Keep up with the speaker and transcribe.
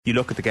You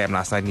look at the game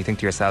last night and you think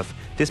to yourself,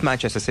 this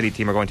Manchester City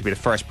team are going to be the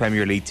first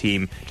Premier League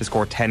team to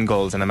score 10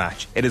 goals in a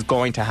match. It is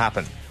going to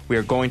happen. We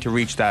are going to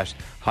reach that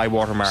high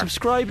water mark.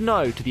 Subscribe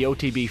now to the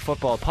OTB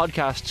Football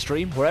Podcast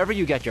stream wherever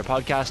you get your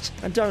podcasts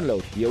and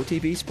download the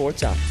OTB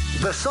Sports app.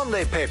 The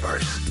Sunday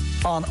Papers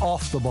on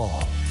Off the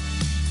Ball.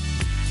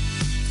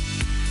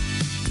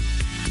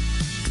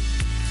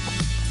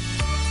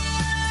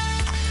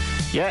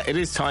 Yeah, it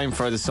is time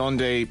for the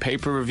Sunday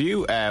paper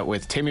review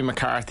with Timmy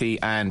McCarthy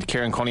and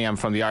Kieran Cunningham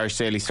from the Irish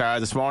Daily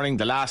Star this morning,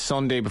 the last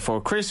Sunday before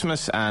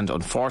Christmas, and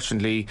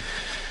unfortunately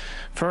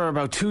for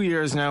about 2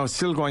 years now it's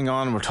still going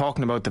on. We're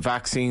talking about the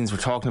vaccines, we're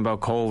talking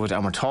about COVID,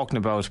 and we're talking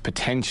about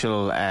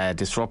potential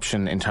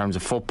disruption in terms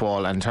of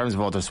football and in terms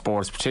of other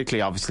sports,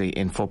 particularly obviously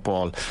in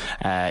football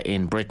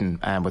in Britain,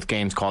 with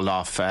games called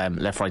off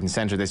left, right and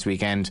centre this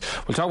weekend.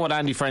 We'll talk about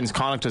Andy Friends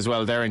Connacht as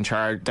well. They're in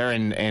charge, they're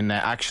in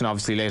action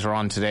obviously later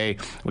on today.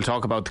 We'll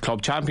talk about the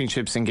club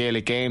championships and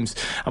Gaelic games,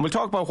 and we'll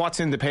talk about what's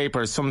in the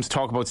papers. Some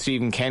talk about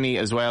Stephen Kenny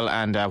as well,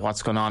 and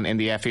what's going on in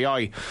the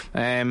FAI.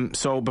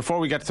 So before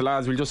we get to the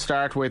lads, we'll just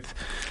start with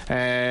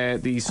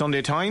the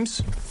Sunday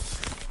Times.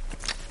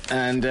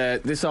 And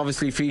this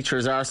obviously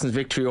features Arsenal's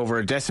victory over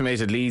a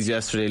decimated Leeds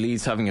yesterday.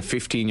 Leeds having a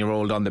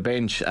 15-year-old on the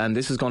bench, and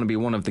this is going to be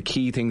one of the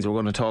key things we're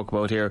going to talk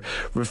about here.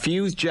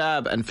 Refuse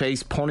jab and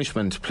face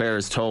punishment,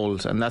 players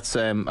told, and that's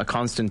a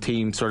constant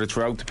theme sort of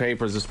throughout the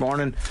papers this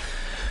morning.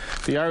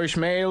 The Irish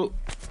Mail: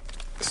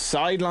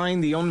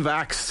 sideline the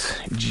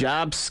unvaxxed,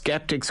 jab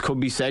skeptics could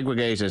be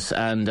segregated.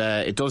 And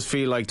it does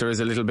feel like there is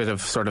a little bit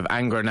of sort of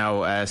anger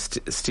now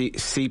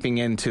seeping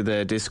into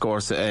the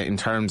discourse in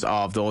terms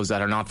of those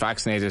that are not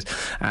vaccinated.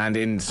 And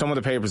in some of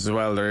the papers as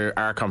well, there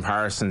are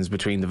comparisons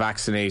between the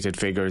vaccinated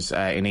figures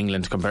in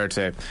England compared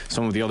to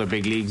some of the other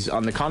big leagues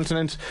on the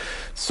continent.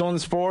 Sun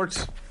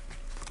Sport: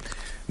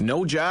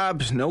 no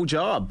jab, no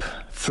job.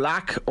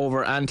 Flack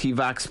over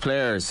anti-vax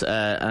players.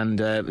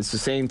 And it's the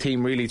same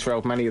theme really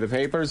throughout many of the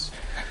papers.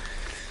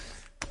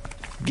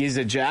 Giz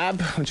a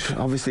jab, which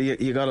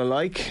obviously you gotta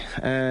like.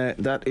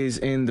 That is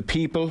in the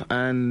People.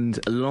 And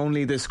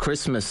lonely this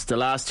Christmas, the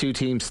last two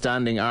teams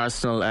standing,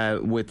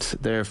 Arsenal with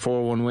their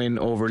 4-1 win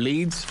over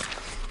Leeds.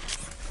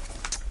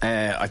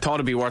 I thought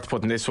it'd be worth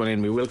putting this one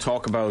in. We will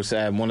talk about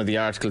one of the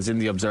articles in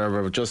the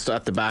Observer, but just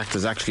at the back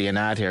there's actually an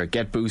ad here: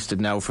 get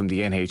boosted now from the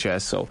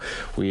NHS. So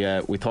we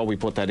thought we'd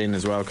put that in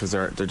as well, because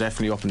they're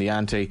definitely up in the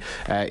ante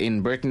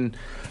in Britain.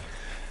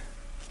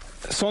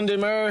 Sunday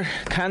Mirror: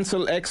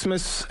 cancel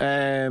Xmas,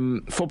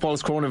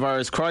 football's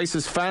coronavirus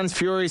crisis, fans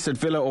furious at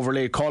Villa over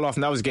late call off.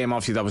 And that was a game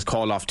obviously that was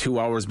called off 2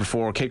 hours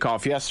before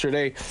kick-off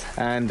yesterday.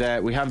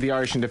 And we have the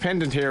Irish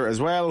Independent here as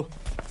well.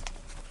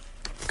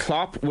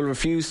 Klopp will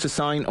refuse to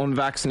sign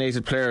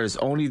unvaccinated players.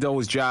 Only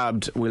those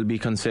jabbed will be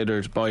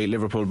considered by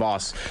Liverpool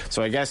boss.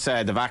 So I guess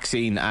the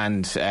vaccine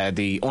and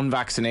the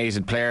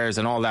unvaccinated players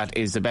and all that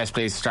is the best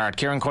place to start.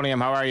 Kieran Cunningham,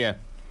 how are you?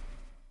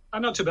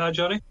 I'm not too bad,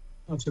 Johnny.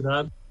 Not too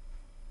bad.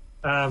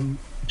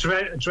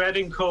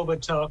 Dreading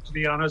COVID talk, to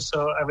be honest,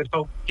 so I would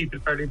hope to keep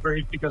it fairly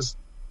brief, because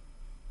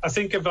I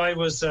think if I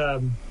was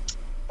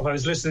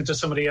listening to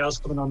somebody else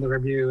coming on the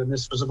review and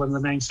this was one of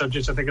the main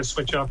subjects, I think I'd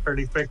switch off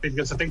fairly quickly,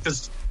 because I think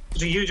there's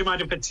a huge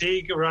amount of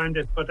fatigue around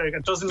it, but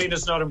it doesn't mean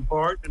it's not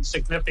important and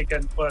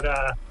significant. But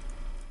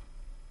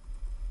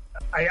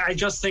I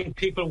just think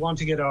people want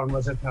to get on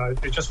with it now.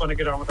 They just want to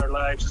get on with their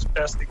lives as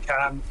best they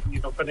can.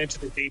 But into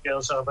the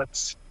details of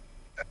it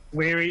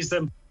wearies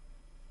them.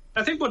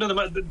 I think one of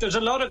them, there's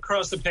a lot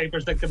across the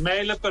papers. Like the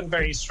Mail have gone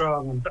very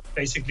strong, and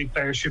basically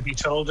players should be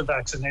told to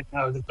vaccinate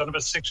now. They've done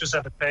about 6 or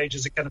 7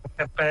 pages of kind of a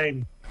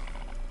campaign.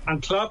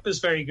 And Klopp is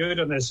very good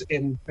on this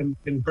in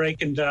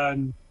breaking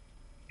down,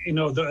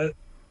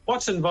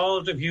 what's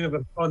involved if you have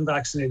an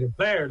unvaccinated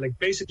player. Like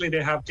basically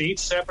they have to eat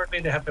separately,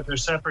 they have their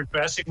separate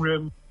dressing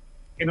room.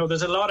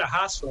 There's a lot of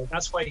hassle. And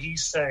that's why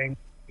he's saying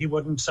he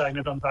wouldn't sign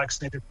an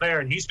unvaccinated player.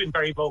 And he's been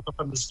very vocal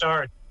from the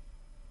start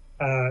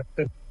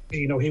that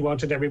he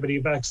wanted everybody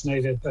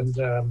vaccinated. And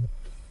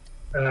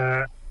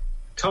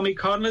Tommy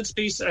Conlon's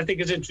piece, I think,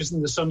 is interesting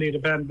in the Sunday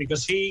Independent,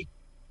 because he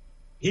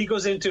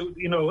goes into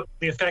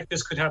the effect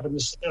this could have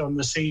on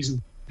the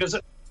season. Because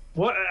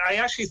what I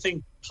actually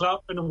think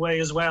Klopp, in a way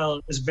as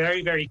well, is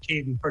very, very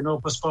keen for no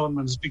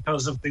postponements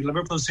because of the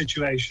Liverpool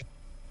situation,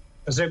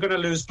 because they're going to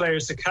lose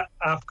players to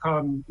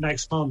AFCON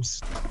next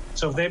month.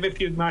 So if they have a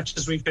few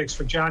matches refixed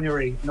for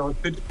January,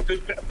 it could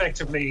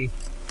effectively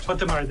put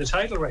them out of the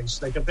title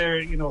race. Like if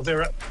they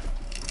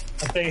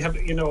have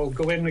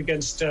go in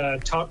against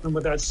Tottenham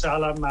without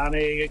Salah,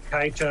 Mane,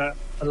 Keita,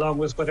 along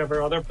with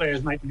whatever other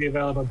players might be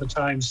available at the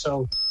time.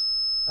 So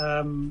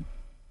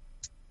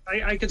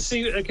I can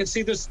see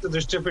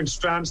there's different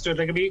strands to it.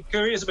 Like, I'd be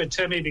curious about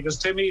Timmy, because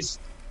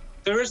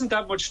there isn't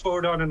that much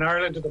sport on in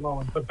Ireland at the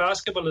moment, but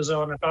basketball is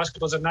on, and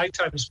basketball's a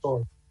nighttime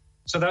sport.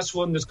 So that's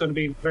one that's going to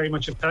be very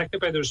much affected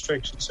by the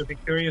restrictions. So I'd be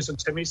curious on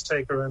Timmy's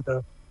take around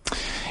that.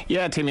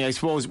 Yeah, Timmy, I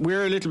suppose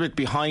we're a little bit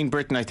behind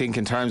Britain, I think,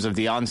 in terms of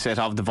the onset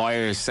of the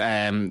virus.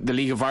 The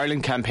League of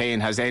Ireland campaign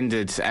has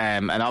ended,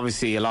 and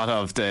obviously a lot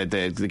of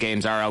the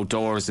games are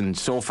outdoors, and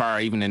so far,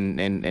 even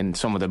in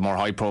some of the more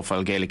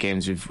high-profile Gaelic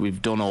games,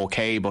 we've done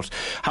okay. But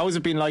how has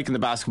it been like in the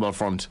basketball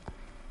front?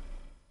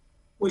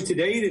 Well, to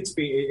date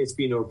it's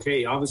been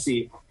okay.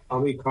 Obviously,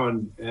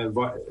 Omicron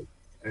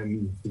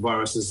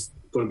virus is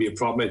going to be a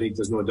problem. I think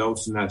there's no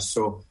doubts in that.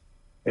 So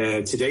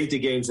to date, the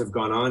games have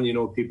gone on.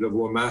 People have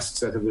worn masks,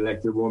 that have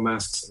elected wore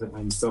masks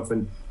and stuff,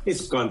 and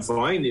it's gone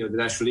fine. The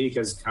National League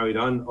has carried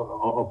on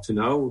up to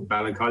now.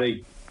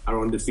 Ballincollig are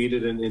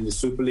undefeated in the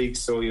Super League,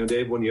 so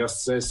they won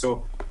yesterday.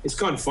 So it's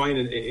gone fine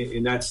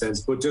in that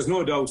sense. But there's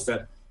no doubt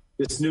that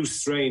this new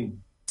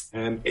strain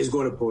is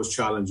going to pose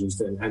challenges.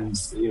 And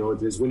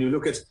when you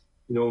look at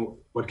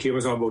what Kieran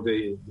was on about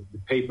the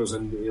papers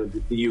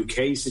and the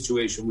UK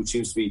situation, which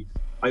seems to be.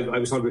 I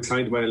was on with a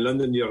client of mine in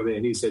London the other day,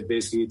 and he said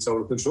basically it's out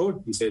of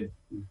control. He said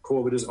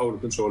COVID is out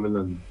of control in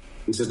London.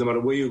 He says no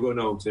matter where you go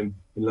now, Tim,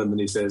 in London,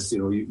 he says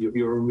you're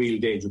in real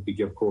danger if you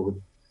get COVID.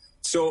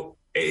 So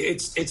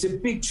it's a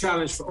big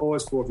challenge for all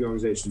sporting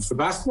organisations. For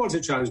basketball, it's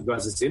a challenge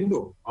because it's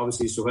indoor,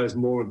 obviously, so it has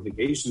more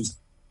implications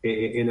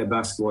in a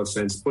basketball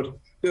sense. But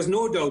there's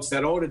no doubts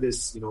that all of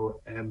this,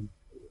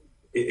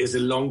 is a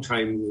long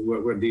time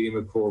we're dealing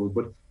with COVID.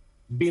 But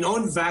being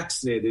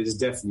unvaccinated is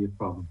definitely a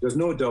problem. There's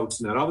no doubts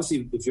in that.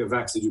 Obviously, if you're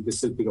vaccinated, you can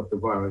still pick up the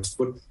virus.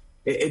 But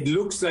it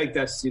looks like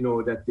that's,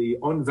 that the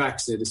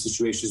unvaccinated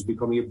situation is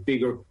becoming a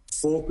bigger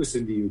focus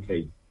in the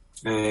UK,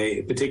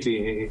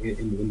 particularly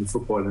in the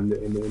football and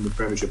in the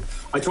Premiership.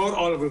 I thought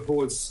Oliver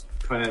Holt's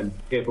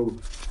paper,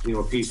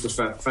 piece was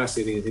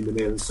fascinating in the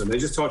Mail and Sun. I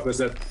just thought to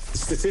myself, the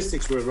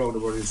statistics were around the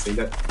world interesting,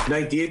 that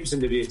 98%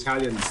 of the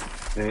Italians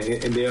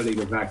in their league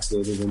are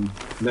vaccinated and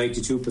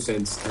 92%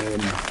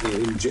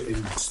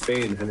 in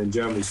Spain and in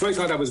Germany. So I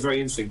thought that was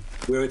very interesting,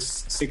 where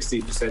it's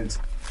 60%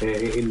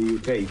 in the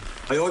UK.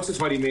 I also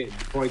thought he made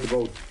the point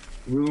about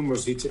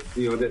rumours,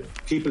 that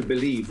people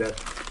believe that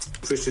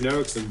Christian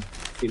Eriksen,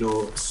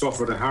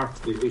 suffered a heart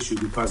issue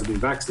because of being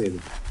vaccinated.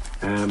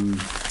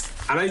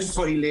 And I just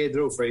thought he laid it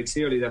out very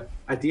clearly that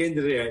at the end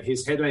of the day,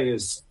 his headline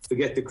is,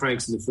 forget the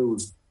cranks and the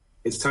fools.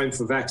 It's time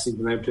for vaccines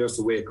and players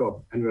to wake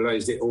up and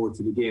realise they owe it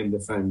to the game, the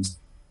fans,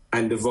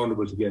 and the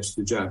vulnerable to get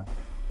the jab.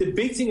 The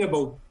big thing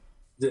about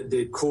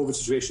the COVID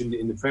situation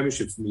in the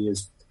Premiership for me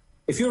is,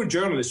 if you're a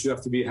journalist, you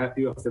have to have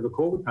a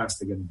COVID pass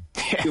to get in.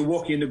 If you're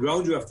walking in the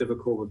ground, you have to have a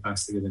COVID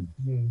pass to get in.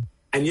 Mm.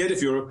 And yet,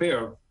 if you're a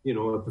player,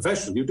 a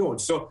professional, you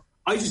don't. So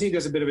I just think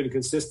there's a bit of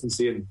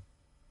inconsistency in.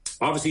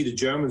 Obviously, the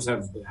Germans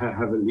have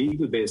a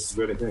legal basis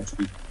where they can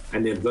actually,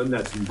 and they've done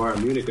that in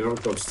Bayern Munich, and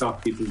also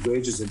stop people's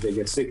wages if they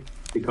get sick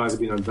because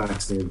of being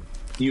unvaccinated.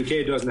 The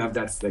UK doesn't have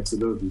that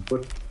flexibility.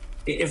 But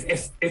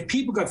if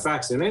people got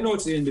vaccinated, I know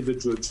it's an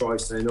individual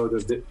choice, and I know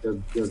there's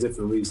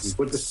different reasons,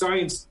 but the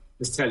science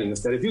is telling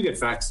us that if you get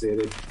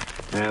vaccinated,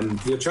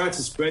 your chance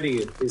of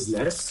spreading it is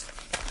less,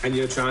 and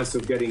your chance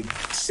of getting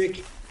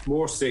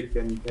more sick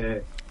than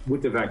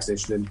with the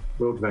vaccination and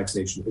without the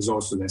vaccination is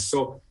also less.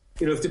 So,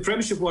 if the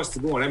Premiership wants to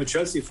go on, I'm a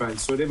Chelsea fan,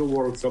 so they have a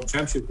World Club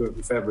Championship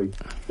in February.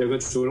 They're going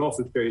through an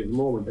awful period at the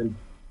moment, and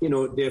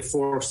they have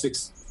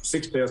six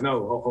players now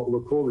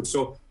with COVID,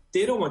 so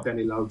they don't want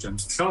any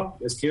logjams.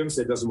 Klopp, as Kieran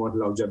said, doesn't want a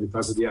logjam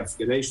because of the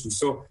African nations.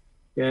 So,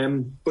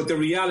 but the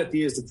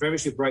reality is the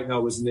Premiership right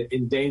now is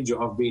in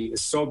danger of being a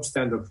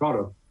substandard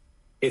product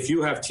if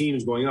you have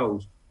teams going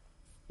out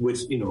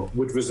with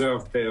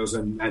reserve players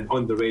and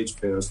underage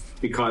players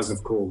because of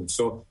COVID.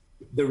 So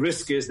the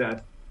risk is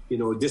that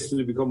this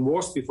will become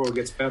worse before it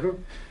gets better.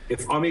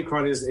 If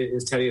Omicron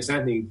is telling us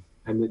anything,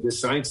 and the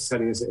science is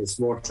telling us it's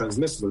more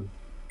transmissible,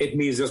 it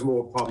means there's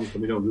more problems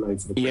coming down the line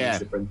for the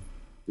Premiership. And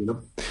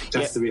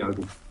that's the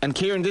reality. And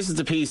Kieran, this is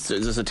the piece,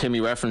 there's a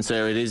Timmy reference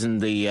there, it is in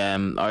the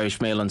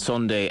Irish Mail on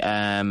Sunday,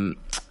 and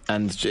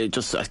it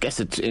just, I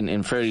guess it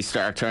in fairly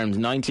stark terms,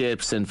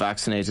 98%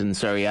 vaccinated in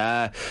Serie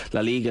A,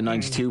 La Liga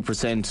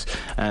 92%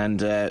 and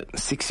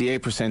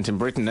 68% in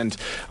Britain. And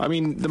I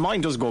mean, the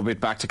mind does go a bit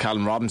back to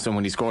Callum Robinson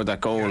when he scored that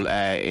goal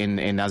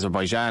in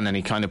Azerbaijan, and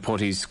he kind of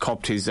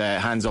cupped his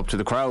hands up to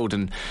the crowd.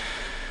 And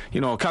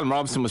Callum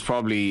Robinson was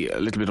probably a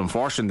little bit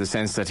unfortunate in the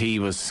sense that he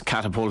was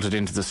catapulted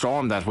into the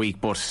storm that week.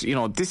 But,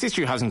 this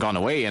issue hasn't gone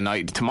away.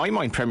 And to my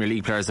mind, Premier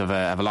League players have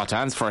a lot to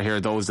answer for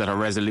here, those that are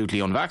resolutely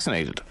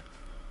unvaccinated.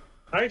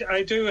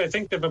 I do. I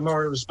think they have a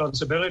more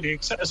responsibility,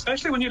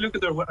 especially when you look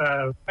at their...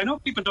 I know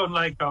people don't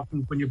like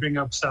often when you bring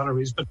up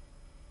salaries, but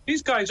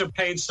these guys are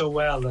paid so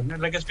well. And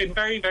it's been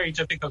very, very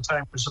difficult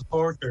time for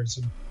supporters.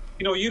 And,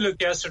 you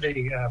look yesterday,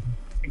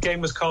 the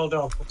game was called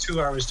off with 2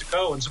 hours to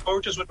go, and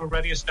supporters would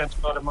already have spent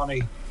a lot of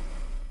money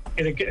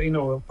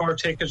for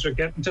tickets or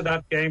getting to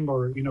that game,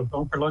 or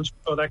going for lunch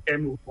before that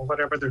game, or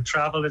whatever, their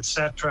travel,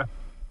 etc.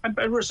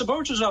 And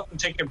supporters often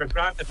take it for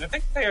granted. And I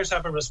think players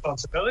have a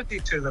responsibility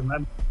to them.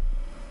 And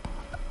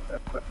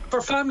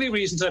for family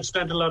reasons, I've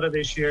spent a lot of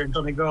this year in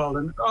Donegal,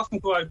 and often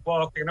go out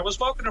walking. And I was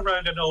walking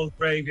around an old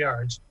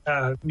graveyard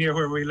near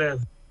where we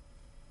live,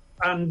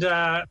 and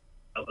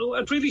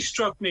it really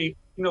struck me.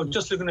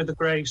 just looking at the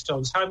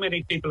gravestones, how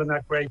many people in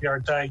that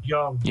graveyard died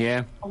young?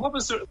 Yeah. And what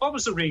was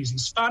the reason?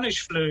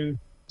 Spanish flu,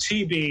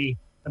 TB,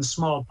 and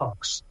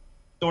smallpox.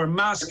 They were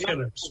mass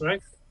killers,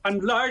 right?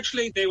 And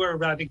largely they were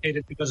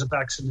eradicated because of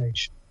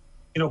vaccination.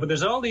 But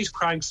there's all these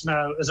cranks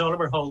now, as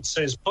Oliver Holt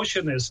says,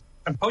 pushing this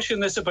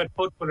about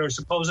football are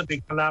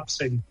supposedly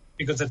collapsing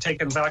because they're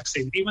taking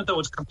vaccine, even though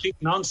it's complete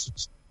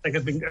nonsense. Like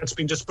it's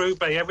been disproved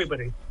by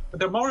everybody. But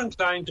they're more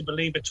inclined to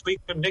believe a tweet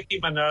from Nicki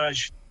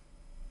Minaj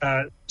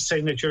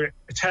saying that your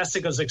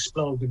testicles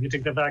explode when you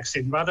take the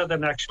vaccine, rather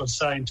than actual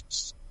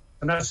scientists.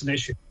 And that's an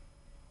issue.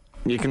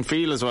 You can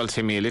feel as well,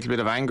 Timmy, a little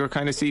bit of anger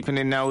kind of seeping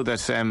in now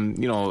that,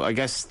 I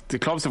guess the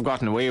clubs have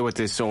gotten away with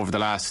this over the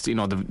last,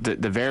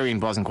 the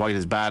variant wasn't quite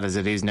as bad as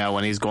it is now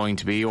and is going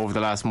to be over the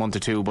last month or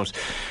two. But,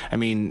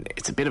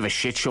 it's a bit of a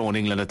shit show in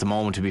England at the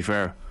moment, to be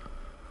fair.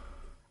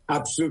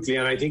 Absolutely.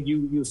 And I think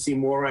you see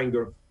more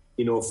anger,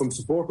 from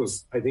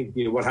supporters. I think,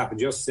 what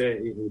happened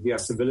yesterday, the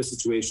Aston Villa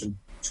situation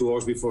 2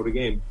 hours before the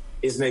game,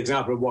 is an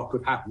example of what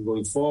could happen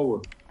going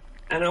forward.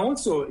 And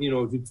also,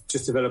 to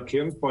just develop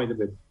Kieran's point of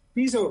it,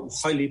 these are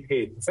highly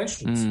paid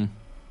professionals. And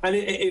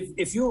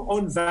if you're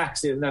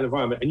unvaccinated in that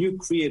environment and you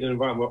create an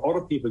environment where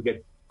other people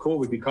get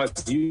COVID because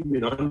you've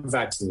been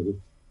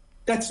unvaccinated,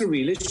 that's a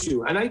real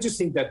issue. And I just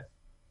think that,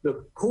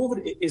 look,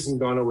 COVID isn't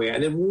gone away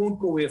and it won't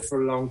go away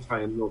for a long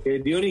time,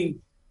 okay? The only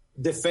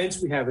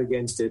defence we have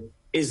against it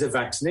is a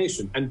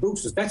vaccination and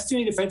boosters. That's the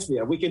only defence we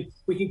have. We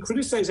can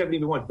criticise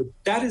everything we want, but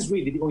that is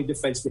really the only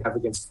defence we have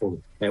against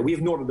COVID. We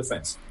have no other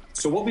defence.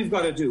 So what we've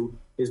got to do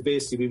is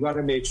basically we've got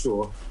to make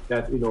sure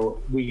that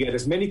we get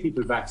as many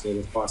people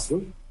vaccinated as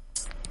possible,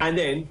 and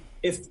then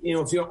if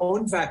you're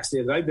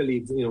unvaccinated, I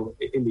believe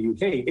in the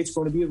UK it's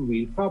going to be a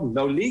real problem.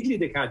 Now legally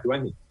they can't do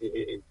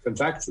anything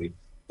contractually,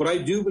 but I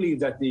do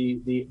believe that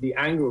the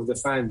anger of the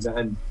fans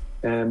and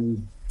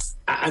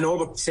all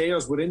the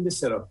players within the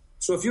setup.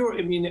 So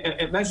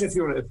imagine if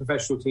you're a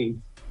professional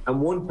team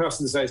and one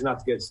person decides not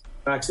to get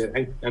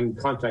vaccinated and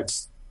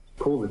contracts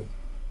COVID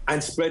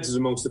and spreads it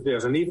amongst the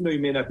players. And even though you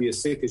may not be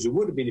as sick as you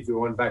would have been if you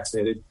were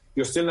unvaccinated,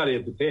 you're still not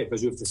able to play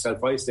because you have to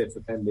self-isolate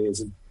for 10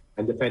 days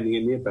and depending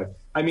on the impact.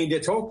 They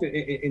talked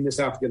in this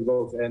article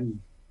about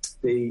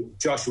the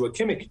Joshua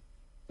Kimmich,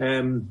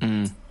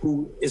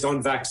 who is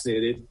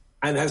unvaccinated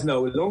and has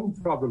now a lung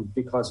problem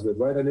because of it,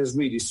 right? And is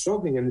really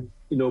struggling and,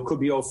 could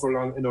be out for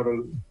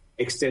another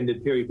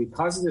extended period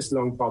because of this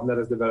lung problem that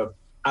has developed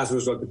as a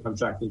result of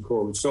contracting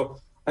COVID. So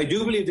I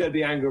do believe there'll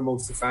be anger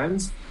amongst the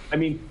fans.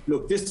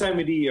 Look, this time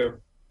of the year,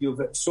 you've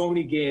so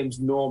many games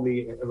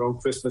normally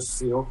around Christmas,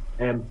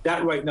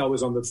 that right now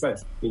is under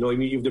threat.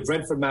 You've the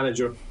Brentford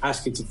manager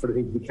asking for the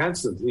thing to be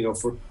cancelled,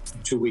 for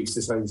 2 weeks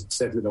to try and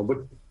settle it down. But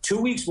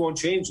 2 weeks won't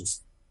change this.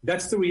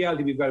 That's the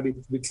reality we've got to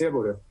be clear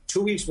about it.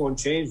 2 weeks won't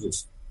change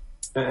this.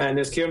 And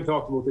as Kieran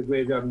talked about the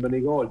graveyard and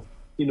Donegal,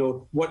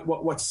 what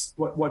was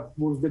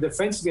the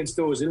defence against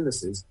those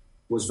illnesses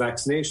was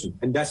vaccination.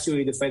 And that's the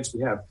only defence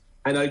we have.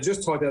 And I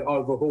just thought that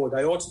Oliver Holt.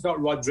 I also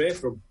thought Rod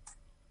Draper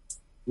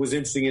was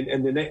interesting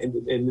in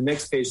the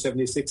next page,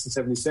 76 and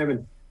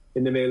 77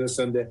 in the Mail on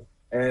Sunday,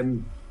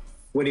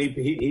 when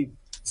he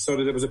sort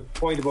of there was a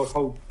point about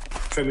how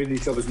Premier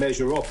League clubs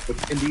measure up,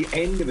 but in the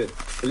end of it,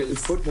 a little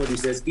footnote, he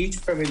says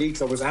each Premier League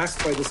club was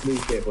asked by this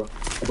newspaper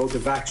about the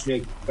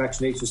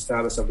vaccination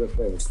status of their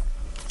players.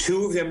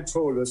 2 of them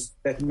told us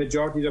that the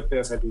majority of their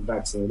players had been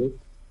vaccinated.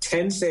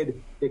 10 said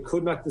they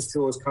could not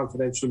disclose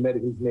confidential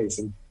medical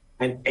information,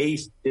 and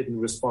 8 didn't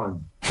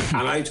respond.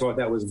 And I thought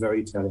that was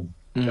very telling.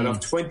 That of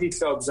 20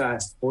 clubs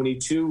asked, only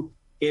 2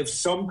 gave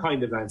some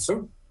kind of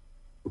answer,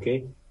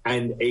 okay,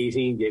 and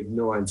 18 gave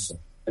no answer.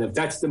 And if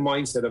that's the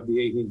mindset of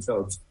the 18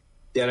 clubs,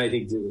 then I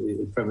think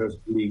the Premier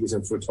League is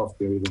in for a tough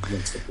period.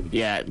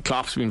 Yeah,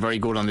 Klopp's been very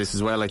good on this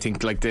as well. I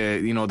think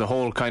the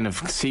whole kind of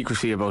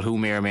secrecy about who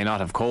may or may not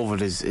have COVID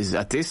is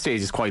at this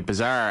stage is quite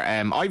bizarre.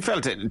 I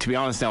felt it, to be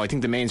honest now, I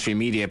think the mainstream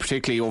media,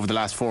 particularly over the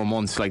last 4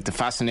 months, like the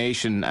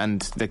fascination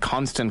and the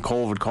constant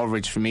COVID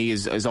coverage for me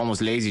is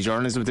almost lazy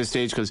journalism at this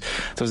stage, because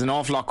there's an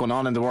awful lot going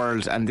on in the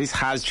world, and this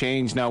has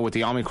changed now with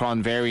the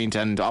Omicron variant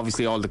and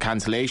obviously all the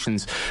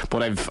cancellations.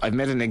 But I've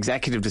made an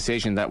executive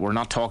decision that we're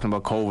not talking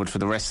about COVID for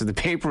the rest of the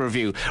paper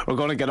review. We're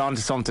going to get on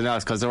to something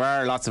else because there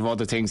are lots of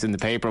other things in the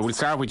paper. We'll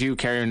start with you,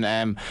 Kieran.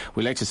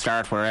 We'll let you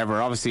start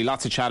wherever. Obviously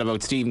lots of chat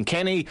about Stephen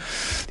Kenny,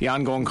 the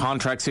ongoing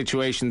contract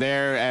situation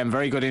there.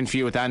 Very good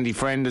interview with Andy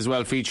Friend as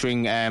well,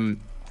 featuring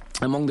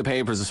among the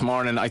papers this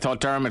morning. I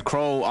thought Dermot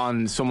Crowe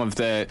on some of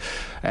the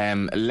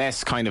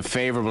less kind of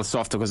favourable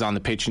stuff that was on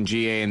the pitch in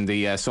GA and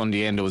the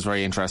Sunday Endo was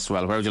very interesting.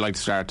 Well, where would you like to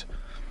start?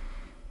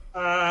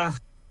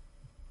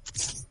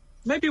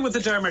 Maybe with the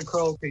Dermot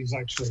Crowe piece,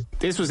 actually.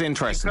 This was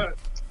interesting.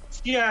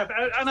 Yeah,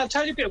 and I'll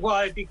tell you a bit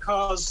why,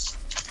 because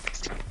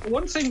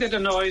one thing that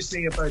annoys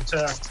me about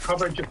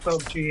coverage of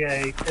Club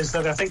GA is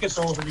that I think it's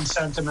overly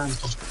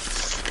sentimental.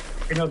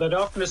 That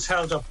often is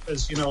held up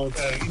as,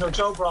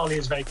 Joe Brawley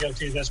is very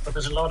guilty of this, but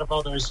there's a lot of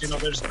others,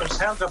 there's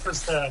held up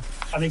as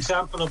an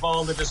example of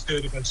all that is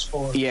good about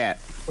sport. Yeah.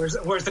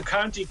 Whereas the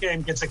county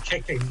game gets a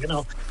kicking,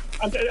 And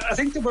I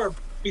think there were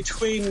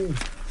between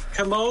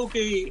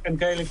Camogie and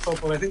Gaelic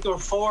football, I think there were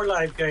 4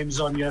 live games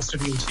on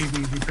yesterday on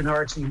TV between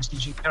RT and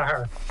TG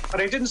Cahir.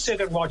 But I didn't sit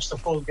and watch the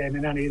full game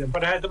in any of them,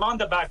 but I had them on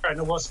the background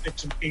and watched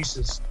bits and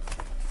pieces.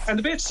 And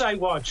the bits I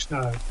watched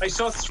now, I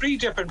saw 3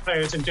 different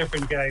players in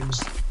different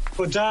games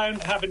go down,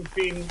 having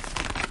been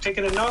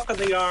taken a knock on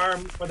the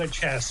arm or their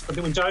chest, but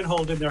they went down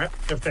holding their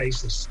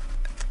faces.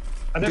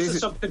 And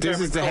this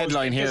is the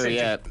headline here,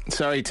 yeah.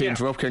 Sorry to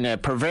interrupt here now.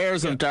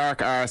 Purveyors of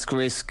dark arts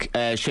risk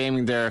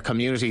shaming their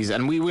communities,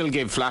 and we will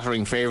give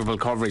flattering, favourable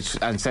coverage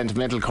and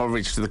sentimental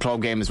coverage to the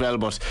club game as well.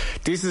 But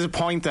this is a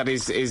point that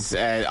is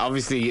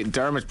obviously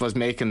Dermot was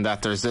making,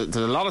 that there's a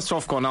lot of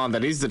stuff going on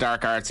that is the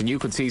dark arts, and you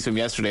could see some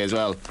yesterday as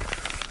well.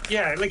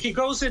 Yeah, like he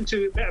goes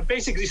into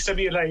basically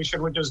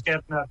simulation, which is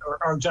getting at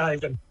or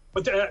diving.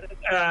 But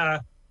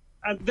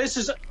and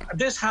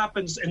this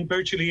happens in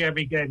virtually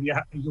every game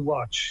you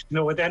watch,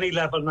 at any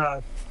level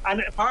now.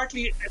 And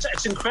partly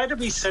it's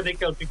incredibly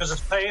cynical because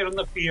it's playing on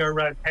the fear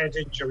around head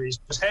injuries.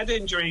 Because head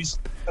injuries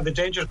and the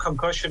danger of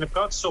concussion have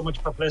got so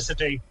much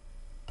publicity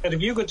that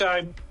if you go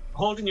down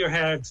holding your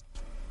head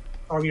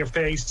or your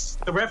face,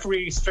 the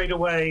referee straight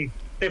away,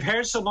 they've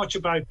heard so much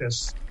about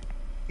this.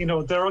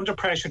 They're under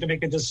pressure to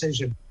make a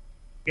decision,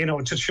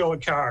 to show a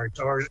card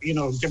or,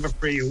 give a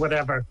free or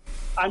whatever.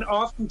 And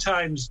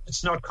oftentimes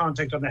it's not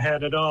contact on the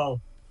head at all.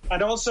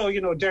 And also,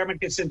 Dermot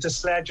gets into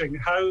sledging,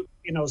 how,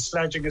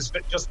 sledging has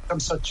just become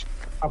such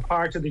a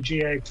part of the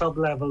GA club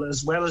level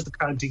as well as the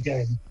county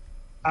game.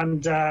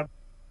 And I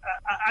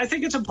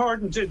think it's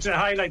important to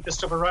highlight the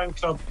stuff around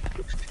club,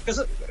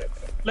 because,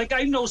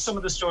 I know some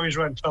of the stories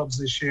around clubs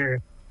this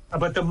year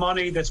about the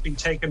money that's been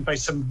taken by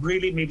some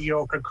really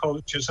mediocre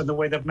coaches and the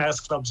way they've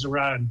messed clubs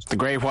around. The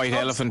great white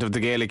elephant of the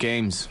Gaelic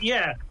games.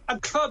 Yeah,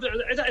 and club,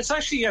 it's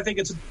actually, I think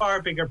it's a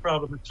far bigger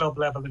problem at club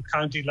level than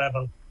county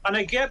level. And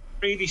I get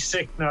really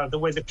sick now the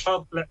way the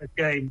club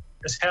game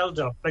is held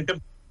up. There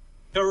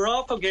are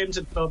awful games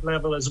at club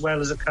level as well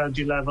as at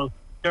county level.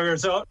 There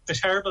is the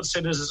terrible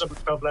cynicism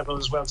at club level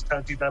as well as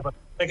county level.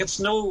 It's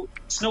no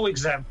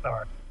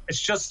exemplar.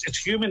 It's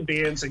human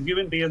beings, and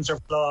human beings are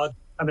flawed.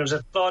 And there's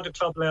a flawed at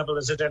club level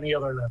as at any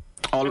other level.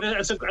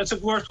 It's a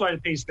worthwhile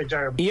piece by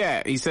Jeremy.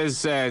 Yeah, he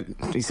says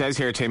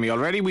here, Timmy,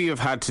 already we have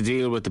had to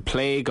deal with the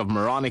plague of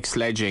moronic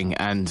sledging,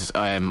 and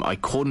I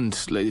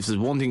couldn't. This is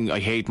one thing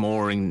I hate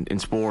more in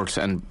sport,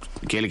 and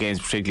Gaelic games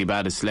particularly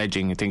bad, is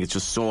sledging. I think it's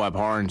just so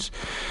abhorrent.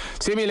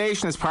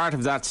 Simulation is part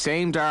of that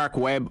same dark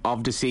web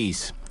of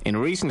deceit. In a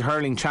recent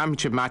hurling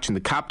championship match in the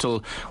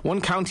capital,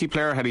 one county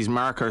player had his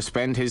marker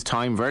spend his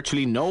time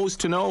virtually nose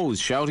to nose,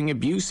 shouting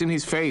abuse in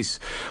his face,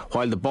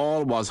 while the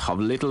ball was of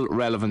little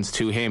relevance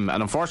to him.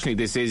 And unfortunately,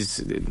 this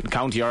is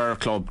County Irish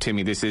club,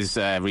 Timmy. This is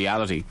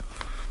reality.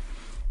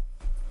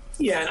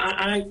 Yeah,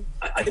 and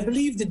I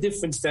believe the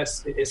difference that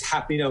is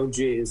happening now in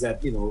GA is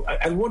that,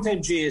 and one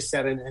time GA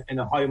said in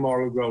a high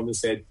moral ground and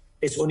said,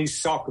 it's only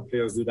soccer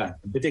players do that,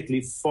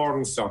 particularly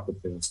foreign soccer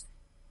players.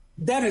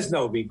 That has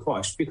now been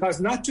quashed,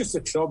 because not just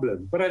at club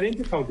level, but at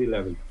inter-county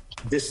level,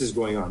 this is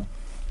going on.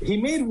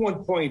 He made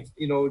one point,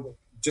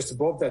 just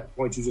above that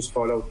point you just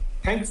called out.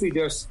 Thankfully,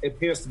 there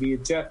appears to be a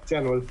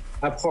general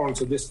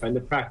abhorrence of this kind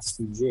of practice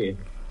in GA.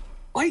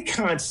 I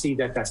can't see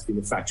that that's been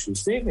a factual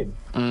statement.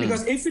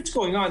 Because if it's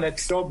going on at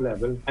club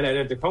level and at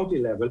inter-county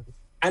level,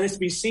 and it's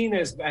been seen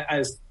as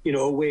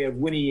a way of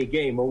winning a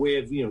game, a way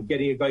of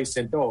getting a guy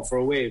sent off, or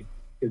a way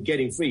of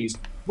getting frees,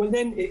 well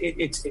then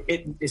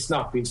it's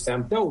not been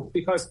stamped out,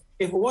 because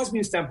if it was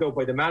being stamped out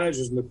by the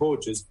managers and the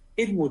coaches,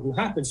 it wouldn't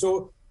happen.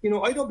 So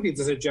I don't believe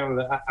there's a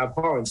general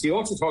abhorrence. He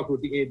also talked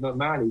about the Aidan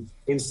O'Malley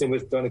incident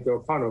with Donnacha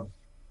O'Connor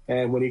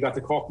when he got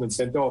the Corkman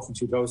sent off in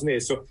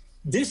 2008. So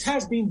this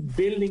has been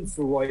building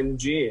for a while in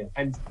GA,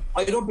 and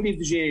I don't believe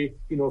the GA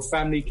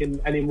family can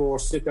anymore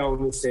sit down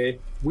and say,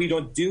 we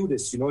don't do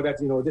this,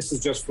 this is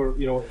just for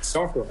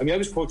soccer. I mean, I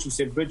was coaching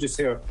St. Bridget's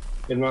here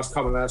in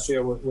Roscommon last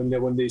year when they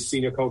won the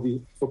senior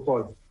county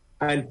football,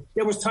 and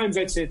there was times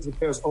I'd say to the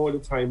players all the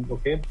time,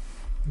 okay,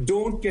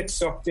 don't get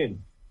sucked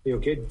in,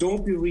 okay,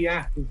 don't be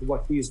reacting to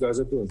what these guys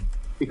are doing,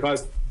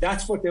 because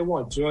that's what they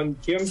want.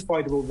 And Kieran's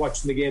point about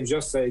watching the games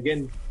yesterday,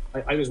 again,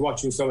 I was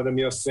watching some of them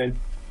yesterday, and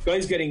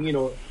guys getting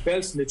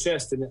belts in the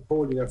chest and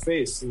holding their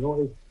face,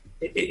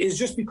 it's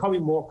just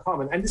becoming more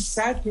common. And the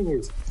sad thing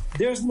is,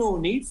 there's no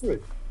need for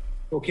it,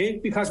 okay,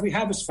 because we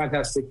have this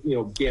fantastic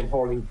game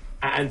hurling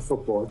and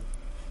football,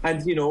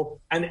 and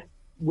and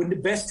when the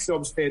best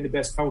clubs play and the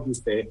best counties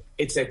play,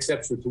 it's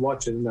exceptional to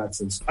watch it in that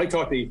sense. I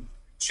thought the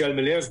Shell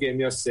Millaire's game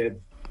yesterday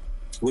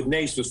with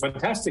Naas was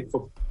fantastic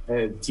for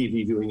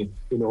TV viewing.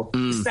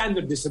 The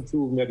standard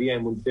disapproving at the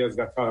end when players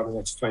got caught on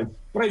extra time,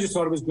 but I just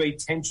thought it was great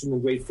tension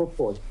and great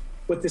football.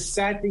 But the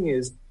sad thing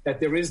is that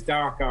there is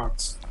dark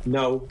arts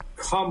now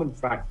common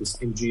practice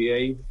in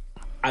GA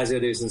as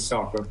it is in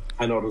soccer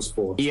and other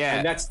sports. Yeah.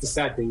 And that's the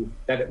sad thing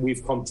that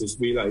we've come to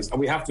realise. And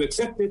we have to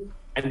accept it,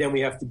 and then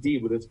we have to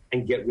deal with it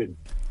and get rid of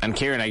it. And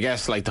Kieran, I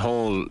guess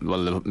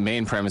the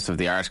main premise of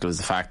the article is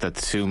the fact that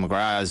two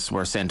McGraths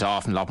were sent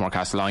off in Lockmore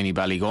Castellini,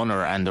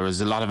 Ballygunner, and there was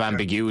a lot of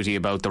ambiguity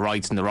about the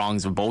rights and the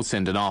wrongs of both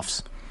sending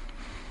offs.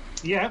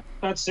 Yeah,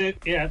 that's it.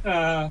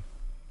 Yeah.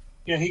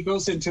 Yeah, he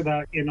goes into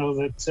that,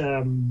 that...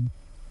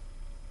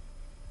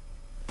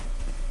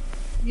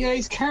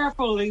 he's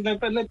careful.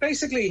 But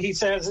basically, he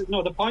says,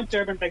 the point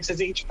Dermot makes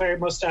is each player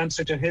must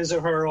answer to his or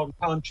her own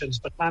conscience,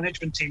 but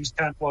management teams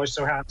can't wash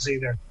their hands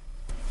either.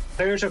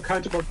 Players are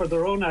accountable for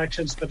their own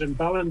actions, but in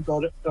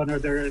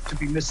Ballingunner there are to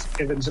be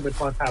misgivings about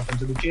what happened.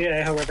 To the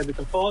GA, however, the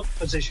default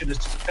position is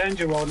to defend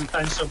your own and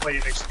find some way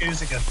of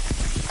excusing it.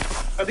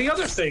 The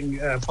other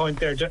point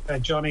there,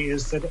 Johnny,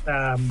 is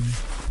that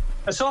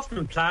it's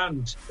often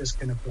planned, this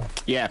kind of play.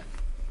 Yeah.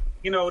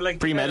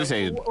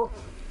 Premeditated.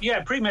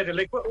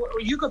 Premeditated.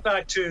 You go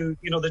back to,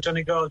 the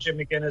Donegal, Jim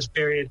McGuinness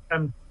period,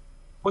 and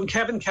when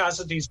Kevin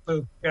Cassidy's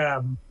book,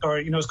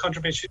 his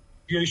contribution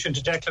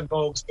to Declan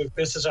Bogue's book,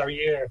 This Is Our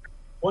Year,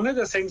 one of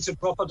the things that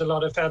ruffled a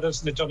lot of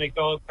feathers in the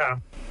Donegal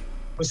camp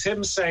was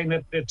him saying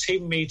at the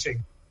team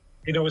meeting,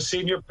 a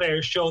senior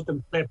player showed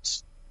them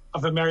clips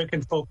of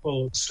American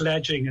football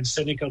sledging and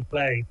cynical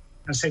play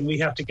and saying, we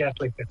have to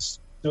get like this.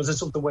 This is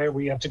the way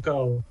we have to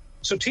go.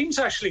 So teams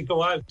actually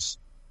go out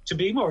to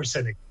be more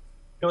cynical.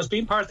 It's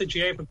been part of the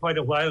GA for quite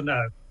a while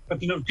now, but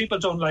people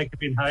don't like it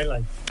being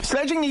highlighted.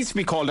 Sledging needs to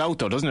be called out,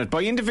 though, doesn't it?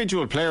 By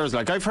individual players.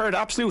 I've heard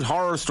absolute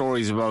horror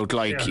stories about,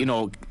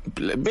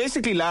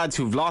 basically lads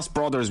who've lost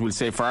brothers, will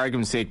say, for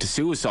argument's sake, to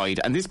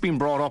suicide, and this being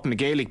brought up in the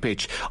Gaelic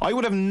pitch. I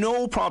would have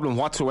no problem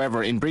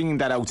whatsoever in bringing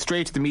that out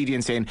straight to the media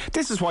and saying,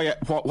 this is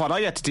what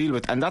I had to deal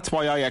with, and that's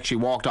why I actually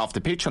walked off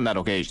the pitch on that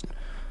occasion.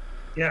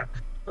 Yeah.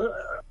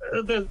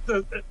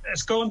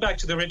 It's going back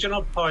to the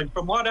original point.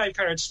 From what I've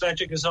heard,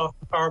 sledging is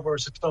often far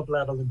worse at club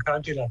level than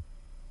county level.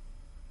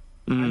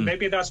 And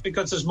maybe that's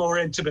because there's more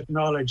intimate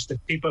knowledge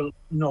that people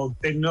know.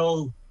 They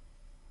know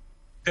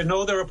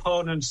their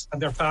opponents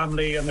and their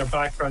family and their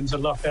backgrounds a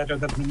lot better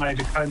than they might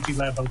at county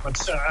level.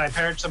 But I've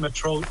heard some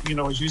as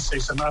you say,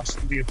 some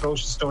absolutely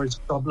atrocious stories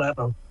at club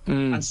level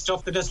and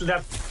stuff that has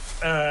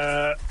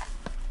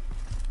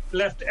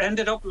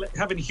ended up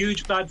having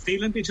huge bad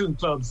feeling between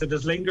clubs that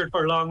has lingered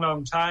for a long,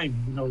 long time.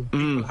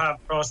 People have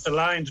crossed the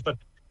lines, but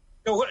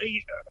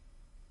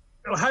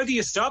how do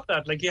you stop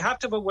that? You have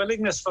to have a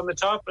willingness from the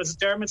top. As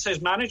Dermot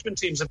says, management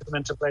teams have come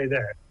into play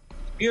there.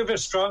 You have a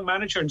strong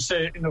manager and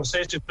says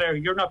to a player,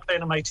 you're not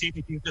playing on my team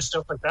if you do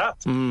stuff like that.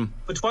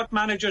 But what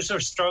managers are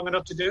strong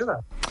enough to do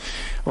that?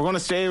 We're going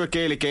to stay with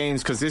Gaelic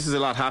games because this is a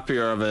lot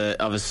happier of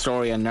a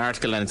story and an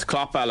article, and it's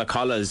Klopp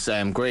Balacola's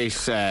great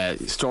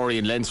story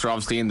in Leinster,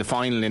 obviously in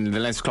the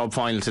Leinster Club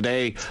final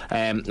today,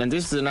 and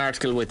this is an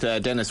article with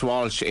Dennis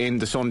Walsh in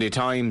the Sunday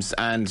Times,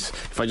 and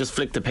if I just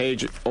flick the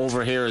page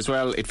over here as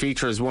well, it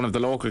features one of the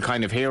local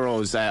kind of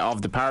heroes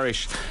of the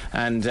parish,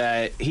 and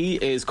he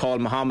is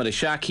called Mohammed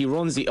Ishaq. He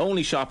runs the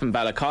only shop in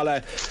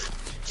Balacola.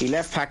 He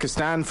left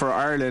Pakistan for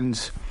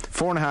Ireland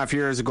 4.5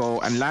 years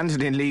ago and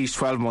landed in Laois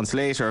 12 months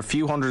later.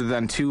 Fewer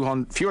than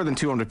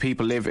 200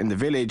 people live in the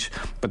village,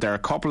 but there are a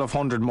couple of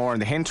hundred more in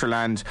the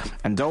hinterland,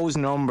 and those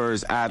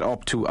numbers add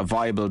up to a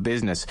viable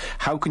business.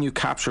 How can you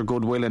capture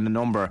goodwill in the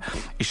number?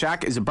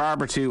 Ishaq is a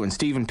barber too, and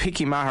Stephen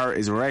Picky Maher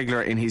is a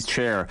regular in his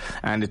chair,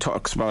 and it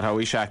talks about how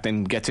Ishaq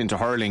then gets into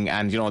hurling,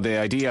 and the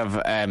idea of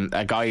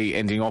a guy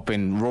ending up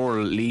in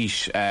rural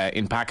Laois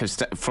in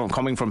Pakistan,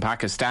 coming from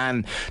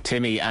Pakistan,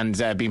 Timmy, and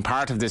being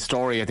part of this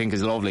story, I think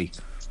is lovely.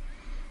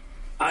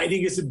 I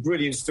think it's a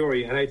brilliant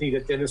story, and I think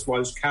that Dennis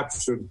Walsh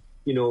captured,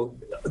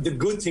 the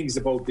good things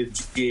about the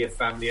GA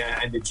family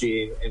and the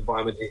GA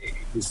environment in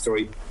this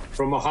story.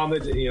 From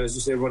Mohammed, as you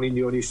say, running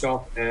the only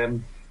shop,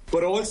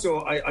 but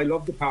also I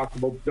love the part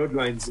about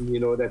bloodlines, and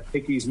that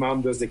Picky's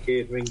mom does the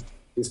catering,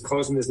 his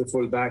cousin is the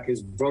fullback,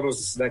 his brother's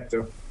the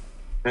selector,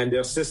 and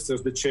their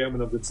sister's the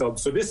chairman of the club.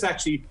 So this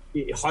actually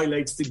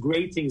highlights the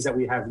great things that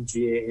we have in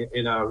GA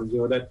in Ireland.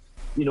 That.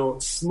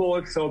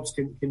 Small clubs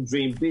can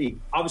dream big.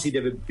 Obviously, they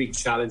have a big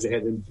challenge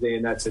ahead in play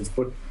in that sense.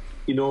 But,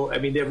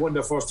 they've won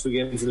their first 2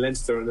 games in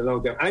Leinster in a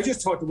long time. I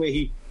just thought the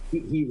way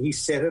he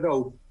set it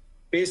out,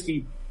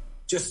 basically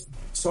just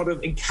sort of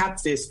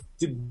encapsulates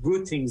the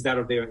good things that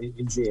are there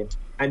in GA.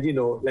 And,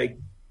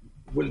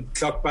 will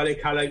Clough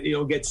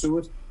Ballycala, get through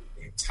it?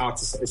 It's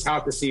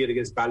hard to see it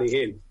against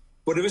Ballyhale.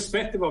 But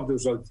irrespective of the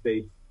result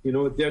today,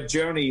 their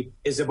journey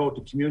is about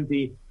the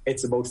community.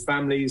 It's about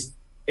families.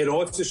 It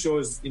also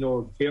shows,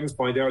 Kieran's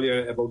point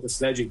earlier about the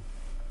sledging,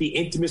 the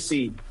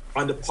intimacy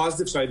on the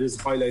positive side is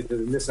highlighted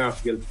in this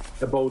article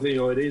about,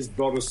 it is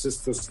brothers,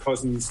 sisters,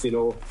 cousins,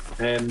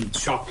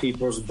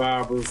 shopkeepers,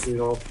 barbers,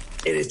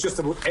 it is just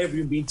about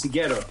everyone being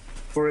together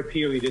for a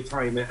period of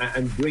time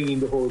and bringing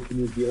the whole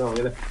community along.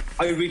 And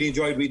I really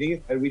enjoyed reading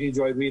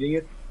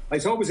it. I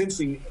thought it was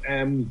interesting,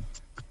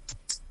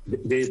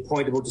 the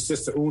point about the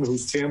sister Una,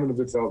 who's chairman of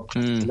the club.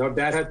 And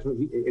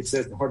it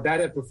says her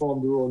dad had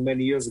performed the role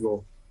many years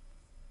ago.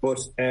 But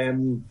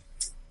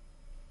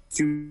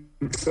few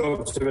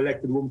clubs have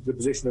elected a woman to the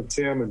position of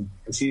chairman,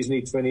 and she's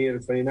only 28 or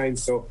 29.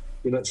 So,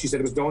 she said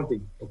it was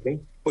daunting. Okay,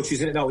 but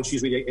she's in it now, and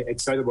she's really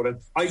excited about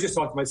it. I just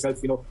thought to myself,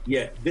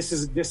 this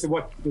is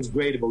what was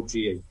great about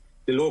GA,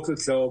 the local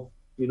club.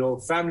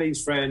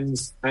 Families,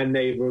 friends, and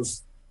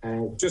neighbours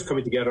just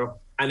coming together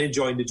and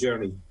enjoying the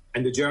journey.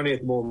 And the journey at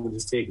the moment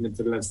is taking them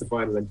to the Leinster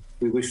final, and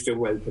we wish them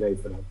well today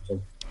for that.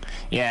 So.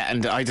 Yeah,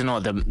 and I don't know,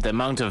 the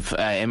amount of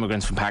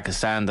immigrants from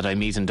Pakistan that I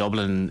meet in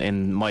Dublin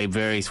in my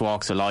various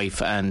walks of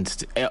life, and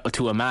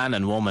to a man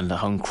and woman,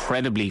 how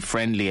incredibly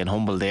friendly and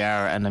humble they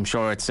are. And I'm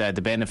sure it's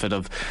the benefit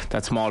of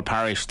that small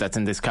parish that's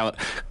in this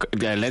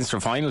Leinster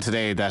final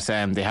today,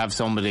 that they have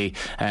somebody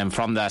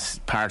from that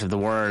part of the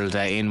world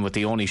in with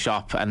the only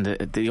shop, and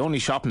the only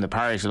shop in the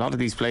parish. A lot of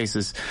these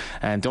places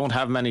don't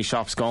have many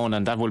shops going,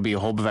 and that will be a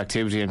hub of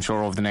activity, I'm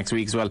sure, over the next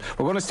week as well.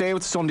 We're going to stay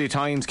with the Sunday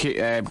Times,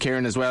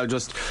 Kieran, as well.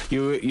 Just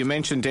you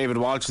mentioned David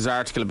Walsh's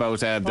article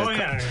about a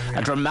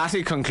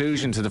dramatic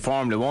conclusion to the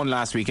Formula 1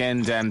 last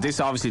weekend. This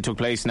obviously took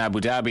place in Abu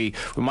Dhabi.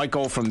 We might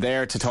go from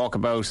there to talk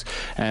about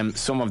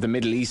some of the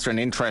Middle Eastern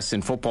interests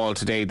in football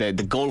today, the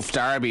Gulf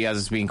Derby, as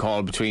it's being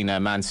called, between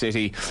Man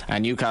City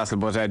and Newcastle.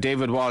 But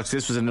David Walsh,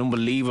 this was an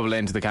unbelievable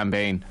end to the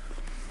campaign.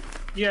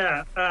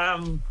 Yeah.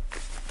 Now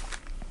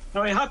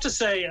I have to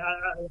say,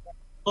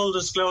 full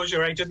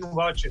disclosure, I didn't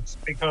watch it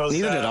because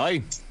neither did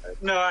I.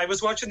 No, I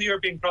was watching the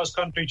European Cross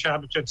Country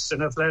Championships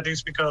in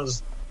athletics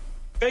because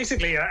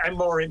basically I'm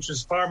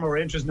far more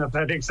interested in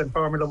athletics than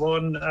Formula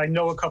 1. I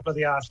know a couple of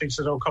the athletes,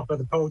 I know a couple of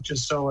the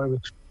coaches, and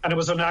it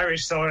was on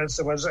Irish soil,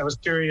 so I was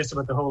curious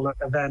about the whole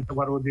event and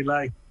what it would be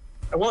like.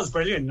 It was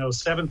brilliant,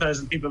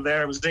 7,000 people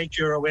there. It was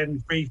 €8 in,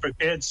 free for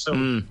kids,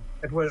 so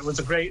it was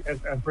a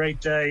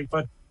great day.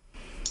 But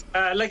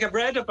I've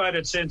read about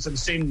it since and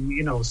seen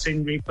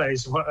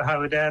replays of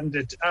how it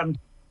ended. And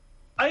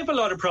I have a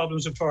lot of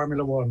problems with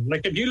Formula 1.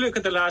 Like, if you look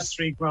at the last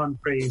 3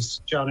 Grand Prix,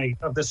 Johnny,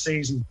 of the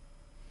season,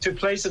 took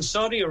place in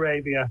Saudi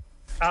Arabia,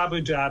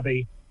 Abu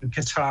Dhabi and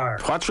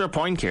Qatar. What's your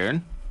point,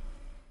 Kieran?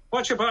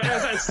 What's your point?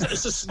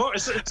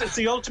 It's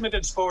the ultimate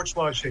in sports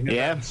watching.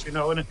 Yeah.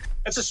 And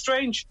it's a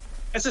strange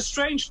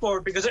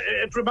sport because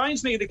it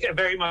reminds me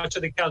very much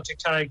of the Celtic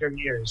Tiger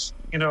years.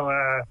 Can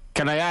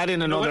I add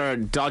in another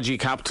dodgy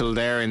capital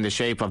there in the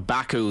shape of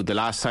Baku? The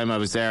last time I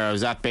was there, I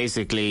was at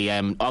basically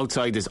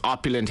outside this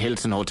opulent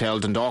Hilton Hotel.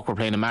 Dundalk were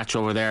playing a match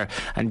over there,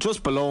 and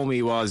just below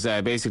me was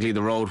basically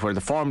the road where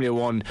the Formula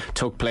 1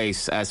 took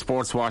place.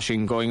 Sports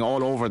washing going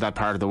all over that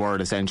part of the world,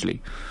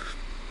 essentially.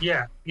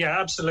 Yeah,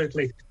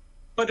 absolutely.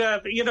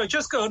 But,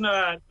 just going,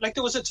 there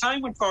was a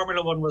time when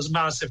Formula 1 was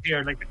massive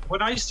here. Like,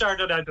 when I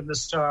started out in the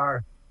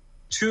Star,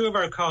 2 of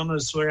our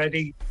columnists were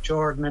Eddie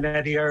Jordan and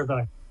Eddie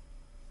Irvine.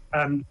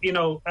 The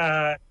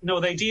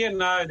idea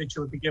now that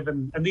you would be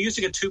given, and they used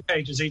to get 2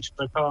 pages each of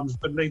their columns,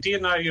 but the idea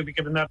now you'd be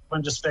given that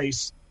much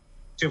space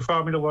to a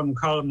Formula 1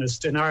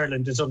 columnist in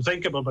Ireland is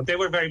unthinkable. But they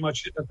were very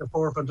much at the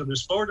forefront of the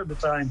sport at the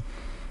time.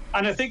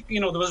 And I think,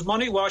 there was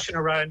money washing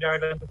around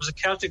Ireland. It was a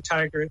Celtic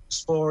Tiger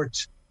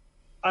sport.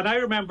 And I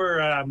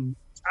remember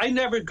I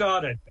never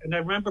got it. And I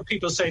remember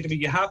people saying to me,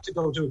 you have to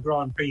go to a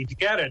Grand Prix to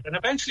get it. And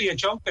eventually a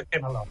junket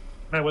came along.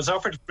 And I was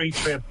offered a free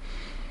trip.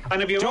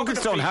 And if you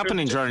junkets don't happen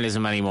in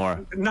journalism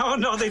anymore.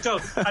 No, they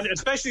don't. And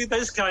especially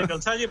this kind. I'll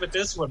tell you about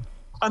this one.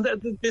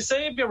 And they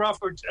say if you're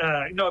offered,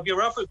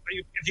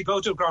 if you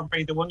go to a Grand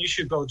Prix, the one you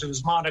should go to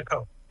is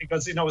Monaco.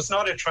 Because, it's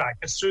not a track.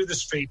 It's through the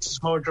streets.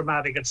 It's more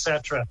dramatic,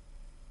 etc.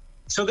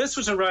 So this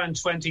was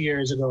around 20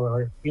 years ago,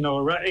 or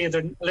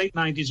either late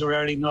 90s or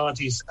early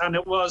 90s, and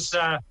it was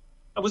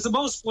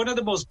one of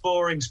the most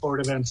boring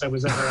sport events I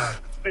was ever at.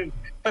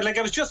 But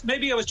I was just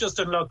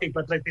unlucky.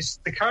 But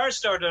the cars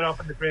started off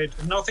in the grid,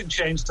 and nothing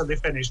changed till they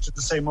finished in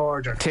the same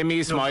order.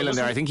 Timmy's smiling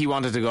there. I think he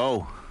wanted to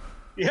go.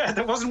 Yeah,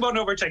 there wasn't one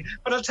overtake.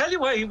 But I'll tell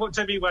you why he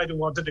wanted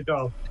to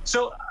go.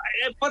 So,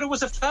 but it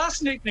was a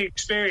fascinating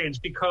experience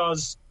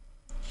because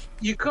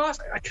you got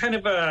a kind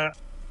of a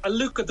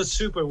look at the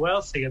super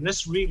wealthy in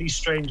this really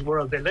strange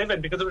world they live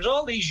in, because there was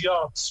all these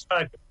yachts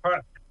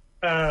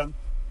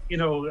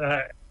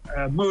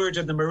moored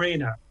in the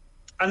marina,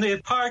 and they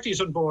had parties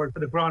on board for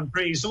the Grand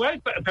Prix. So I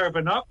had a pair of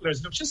binoculars,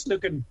 and I was just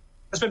looking.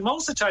 I spent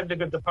most of the time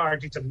looking at the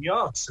parties and the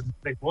yachts and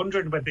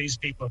wondering about these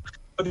people.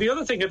 But the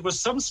other thing, it was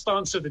some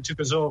sponsor that took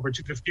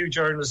a few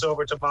journalists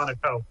over to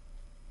Monaco,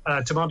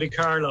 to Monte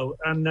Carlo,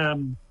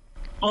 and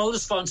all the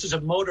sponsors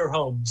have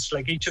motorhomes.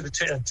 Like each of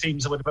the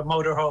teams would have a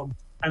motorhome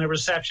and a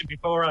reception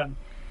beforehand.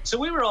 So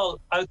we were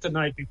all out the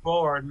night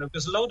before, and there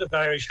was a load of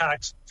Irish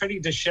hacks, pretty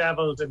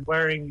dishevelled and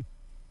wearing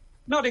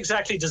not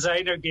exactly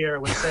designer gear, I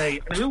would say.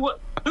 And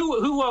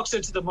who walks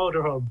into the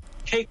motorhome?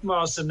 Kate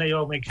Moss and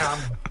Naomi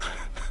Campbell.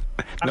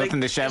 Nothing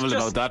dishevelled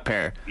about that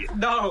pair.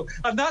 No,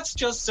 and that's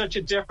just such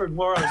a different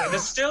world, and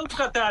it's still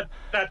got that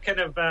kind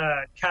of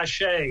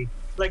cachet.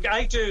 Like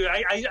I do,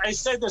 I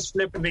said this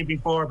flippantly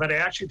before, but I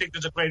actually think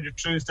there's a greater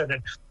truth in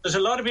it. There's a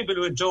lot of people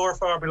who adore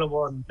Formula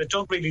 1 that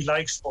don't really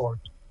like sport,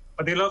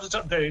 but they love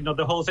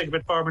the whole thing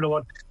about Formula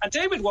 1. And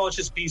David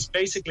Walsh's piece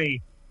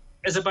basically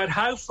is about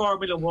how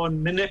Formula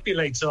 1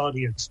 manipulates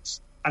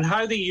audiences and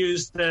how they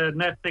use the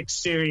Netflix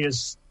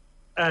series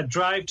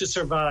Drive to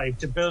Survive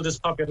to build its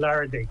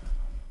popularity.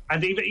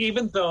 And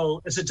even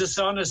though it's a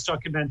dishonest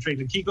documentary,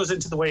 like he goes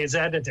into the way it's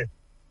edited.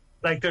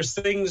 Like there's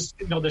things,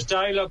 there's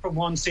dialogue from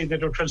one scene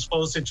that are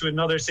transposed into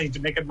another scene to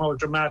make it more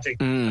dramatic.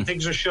 And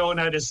things are shown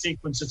out of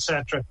sequence,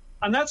 etc.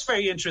 And that's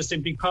very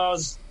interesting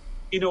because,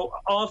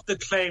 of the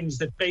claims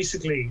that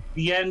basically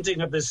the ending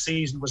of this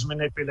season was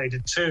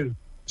manipulated too.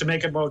 to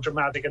make it more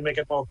dramatic and make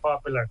it more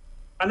popular.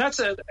 And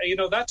that's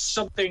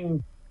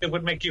something that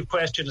would make you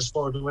question the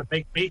sport. It would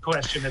make me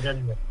question it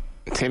anyway.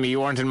 Timmy, you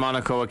weren't in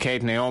Monaco with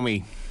Kate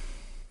Naomi.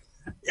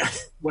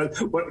 Well,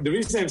 the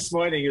reason I'm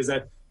smiling is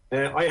that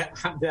I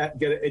had to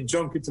get a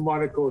junket to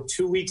Monaco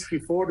 2 weeks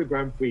before the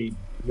Grand Prix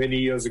many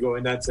years ago,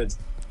 in that sense.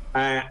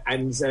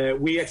 And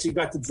we actually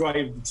got to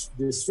drive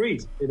the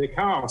street in a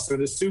car. So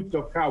in a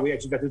souped-up car, we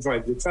actually got to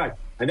drive the track.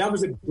 And that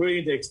was a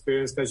brilliant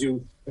experience because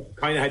you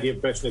kind of had the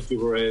impression that you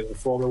were a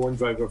Formula One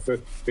driver for a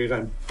period of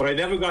time. But I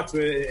never got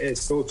to a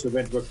social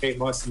event where Kate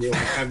Moss and the other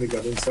family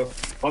got in. So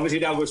obviously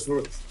that was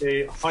for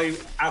high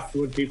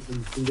affluent people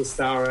from the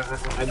Star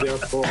and their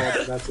cohort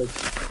and that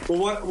stuff.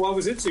 But what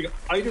was interesting,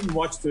 I didn't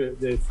watch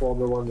the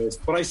Formula One race,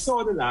 but I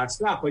saw the last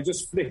lap. I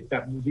just flicked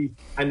that movie,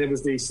 and there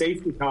was the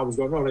safety car was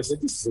going on. I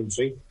said, this is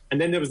interesting. And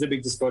then there was the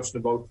big discussion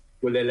about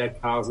will they let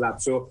cars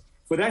lap. So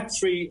for the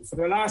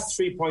last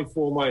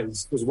 3.4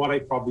 miles was what I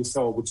probably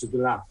saw, which is the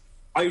lap.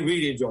 I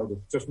really enjoyed it,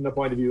 just from the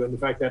point of view, and the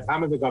fact that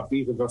Hamilton got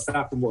beaten,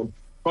 Verstappen won,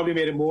 probably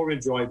made it more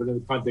enjoyable in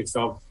the context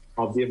of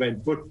the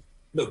event. But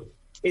look,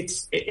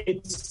 it's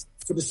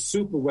for the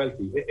super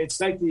wealthy. It's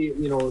like the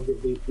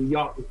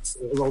yacht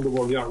around the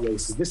world yacht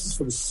races. This is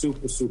for the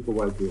super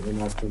wealthy in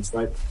that sense,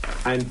 right?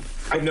 And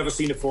I've never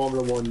seen a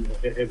Formula One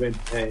event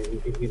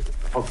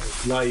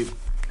live.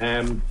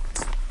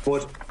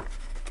 But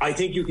I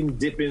think you can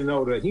dip in and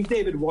out. I think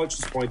David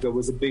Walsh's point, though,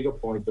 was a bigger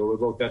point, though,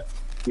 about that,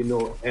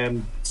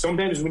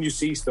 sometimes when you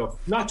see stuff,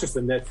 not just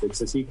on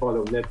Netflix, as he called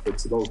it on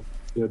Netflix, about,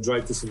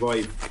 Drive to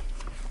Survive,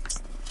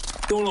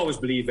 don't always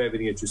believe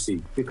everything that you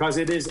see, because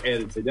it is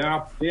edited.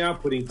 They are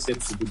putting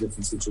clips into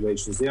different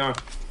situations. He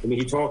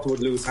talked about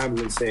Lewis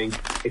Hamilton saying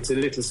it's a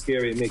little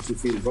scary and makes you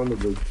feel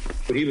vulnerable.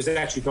 But he was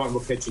actually talking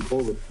about catching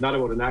COVID, not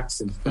about an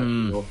accident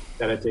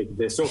that had taken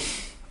place. So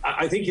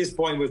I think his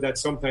point was that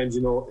sometimes,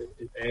 the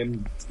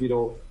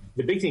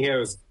big thing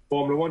here is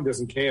Formula One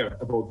doesn't care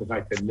about the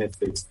fact that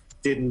Netflix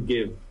didn't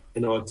give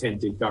an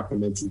authentic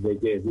documentary. They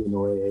gave,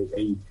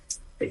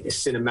 a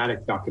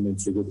cinematic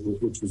documentary,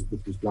 which was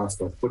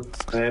blast off. But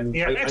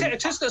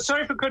it is.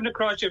 Sorry for cutting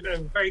across you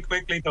very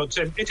quickly, though,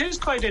 Tim. It is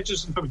quite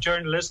interesting from a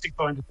journalistic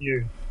point of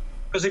view,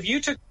 because if you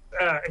took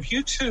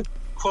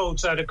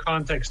quotes out of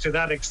context to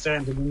that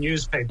extent in the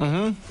newspaper.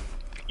 Mm-hmm.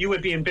 You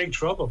would be in big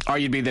trouble. Or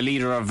you'd be the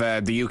leader of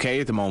the UK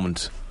at the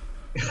moment.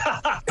 For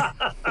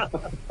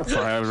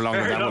however long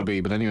that will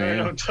be. But anyway,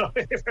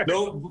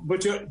 No,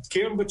 but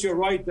you're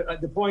right.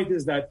 The point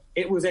is that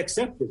it was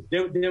accepted.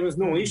 There was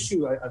no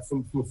issue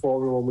from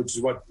Formula One, which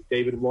is what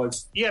David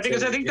was. Yeah,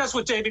 because I think that's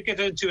what David got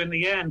into in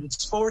the end.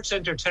 It's sports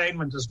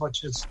entertainment as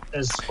much as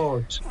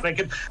sport. There's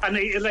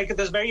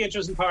a very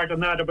interesting part on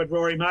that about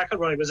Rory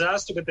McIlroy was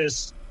asked about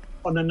this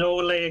on the No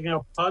Laying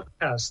Up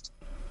podcast.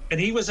 And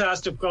he was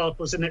asked if golf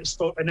was an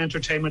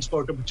entertainment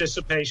sport, a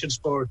participation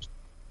sport.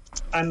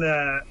 And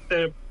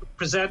the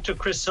presenter,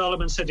 Chris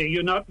Solomon, said, are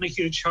you not in a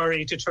huge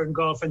hurry to turn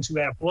golf into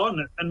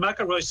F1? And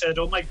McIlroy said,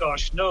 oh my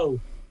gosh, no,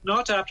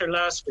 not after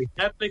last week.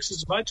 Netflix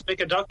is about to make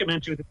a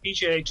documentary of the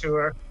PGA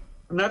Tour,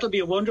 and that'll be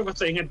a wonderful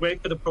thing and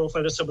great for the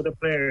profile of some of the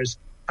players.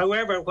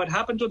 However, what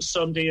happened on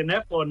Sunday in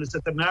F1 is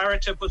that the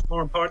narrative was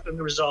more important than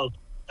the result.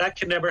 That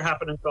can never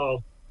happen in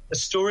golf. The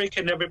story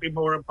can never be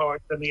more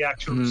important than the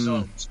actual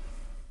result.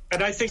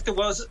 And I think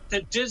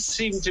there did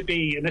seem to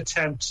be an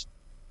attempt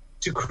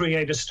to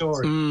create a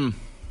story.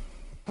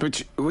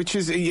 Which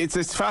is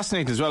it's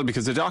fascinating as well,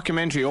 because the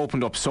documentary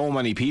opened up so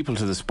many people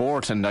to the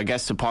sport, and I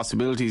guess the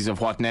possibilities of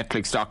what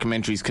Netflix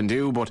documentaries can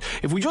do. But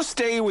if we just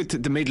stay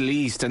with the Middle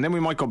East, and then we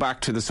might go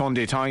back to the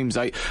Sunday Times.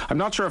 I'm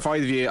not sure if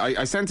either of you,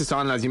 I sent this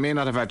on, lads, you may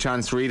not have had a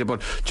chance to read it,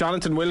 but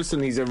Jonathan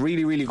Wilson, he's a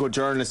really, really good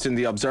journalist in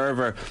The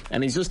Observer,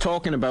 and he's just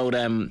talking about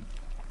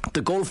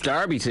the Gulf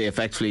Derby today,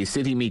 effectively,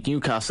 City meet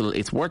Newcastle.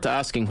 It's worth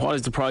asking, what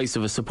is the price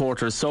of a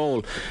supporter's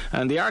soul?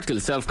 And the article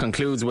itself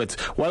concludes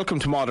with, welcome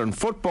to modern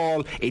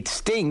football. It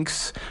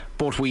stinks,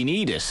 but we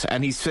need it.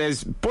 And he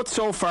says, but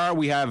so far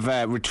we have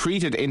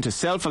retreated into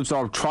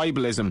self-absorbed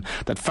tribalism,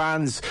 that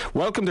fans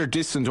welcome their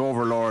distant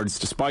overlords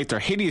despite their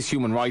hideous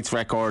human rights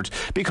record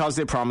because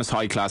they promise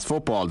high-class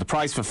football. The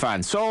price for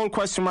fan soul, ?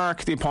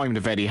 The appointment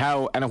of Eddie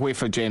Howe and a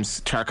whiff of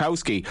James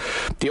Tarkowski.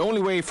 The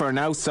only way for an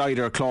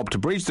outsider club to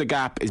bridge the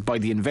gap is by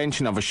the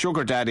invention of a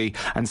sugar daddy,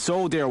 and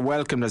so they are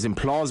welcomed as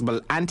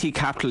implausible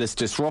anti-capitalist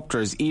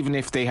disruptors, even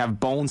if they have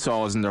bone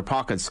saws in their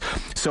pockets.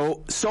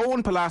 So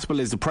unpalatable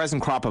is the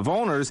present crop of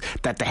owners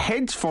that the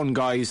hedge fund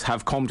guys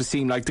have come to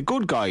seem like the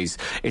good guys.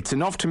 It's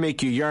enough to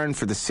make you yearn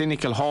for the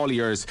cynical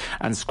hauliers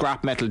and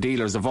scrap metal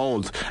dealers of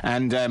old.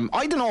 And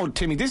I don't know,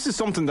 Timmy, this is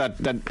something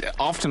that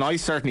often I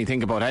certainly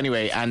think about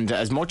anyway, and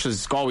as much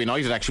as Galway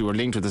United actually were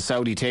linked with the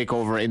Saudi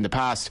takeover in the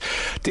past,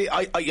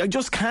 I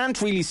just can't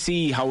really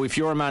see how, if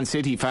you're a Man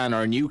City fan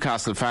or a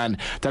Newcastle fan,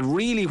 that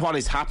really what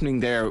is happening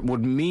there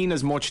would mean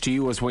as much to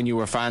you as when you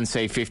were fans,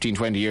 say, 15,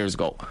 20 years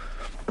ago.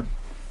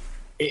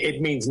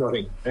 It means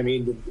nothing. I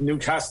mean, the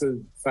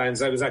Newcastle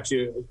fans, I was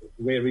actually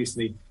away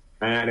recently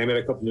and I met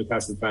a couple of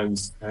Newcastle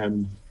fans, a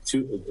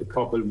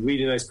couple,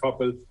 really nice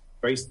couple,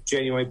 very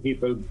genuine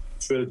people,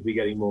 thrilled to be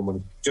getting more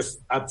money. Just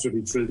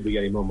absolutely thrilled to be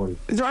getting more money.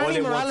 Is there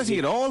any morality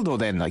at all, though,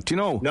 then? Like, do you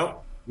know?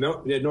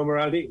 No, they had no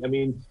morality. I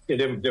mean,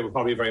 they were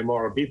probably very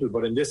moral people,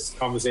 but in this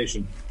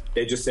conversation,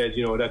 they just said,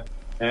 that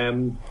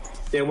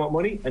they want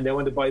money and they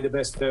want to buy the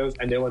best players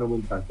and they want to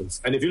win titles.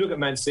 And if you look at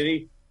Man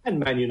City and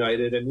Man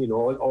United and,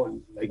 all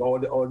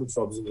the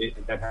clubs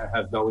that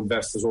have now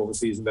investors,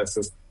 overseas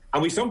investors,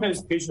 and we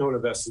sometimes pigeonhole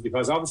investors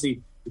because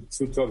obviously the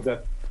two clubs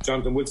that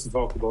Jonathan Wilson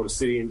talked about,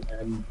 City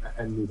and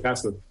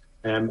Newcastle,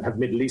 have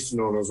Middle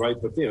Eastern owners, right?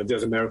 But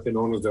there's American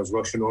owners, there's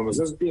Russian owners,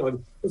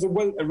 there's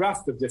a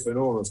raft of different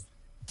owners.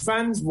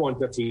 Fans want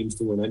their teams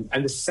to win,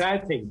 and the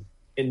sad thing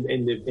in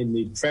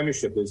the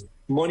Premiership is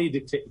money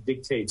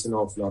dictates an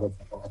awful lot of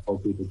how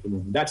people can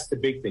win. That's the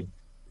big thing.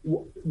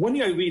 One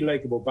thing I really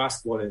like about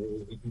basketball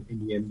in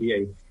the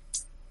NBA,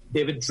 they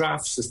have a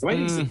draft system. I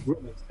think it's a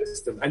brilliant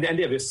system, and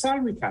they have a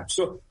salary cap,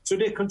 so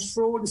they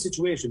control the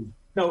situation.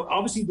 Now,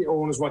 obviously, the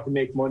owners want to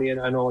make money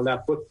and all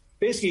that, but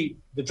basically,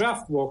 the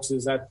draft works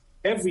is that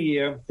every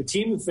year the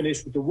team will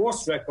finish with the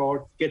worst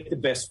record, get the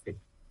best pick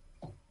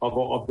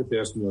of the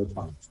players from the other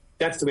times.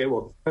 That's the way it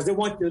works. Because they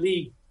want the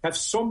league to have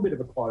some bit of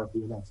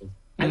equality in that thing.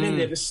 And then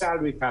they have a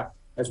salary cap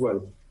as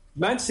well.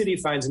 Man City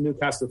fans and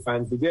Newcastle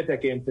fans will be at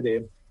that game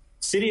today.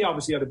 City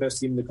obviously are the best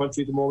team in the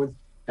country at the moment.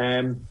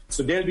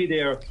 So they'll be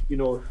there,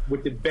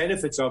 with the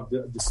benefits of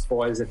the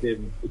spoils that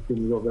they've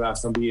accumulated over the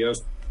last number of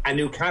years. And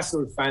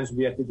Newcastle fans will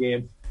be at the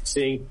game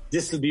saying,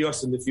 this will be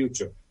us in the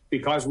future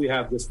because we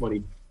have this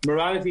money.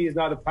 Morality is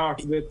not a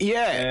part of it.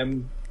 Yeah.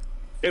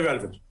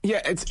 Irrelevant.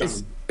 Yeah,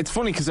 it's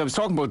funny because I was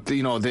talking about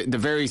the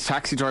various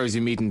taxi drivers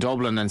you meet in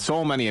Dublin, and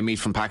so many I meet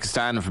from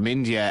Pakistan and from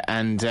India,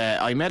 and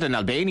I met an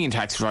Albanian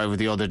taxi driver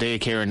the other day,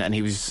 Kieran, and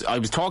I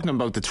was talking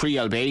about the 3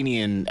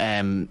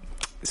 Albanian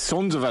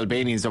sons of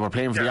Albanians that were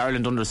playing for the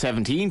Ireland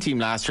under-17 team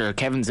last year,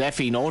 Kevin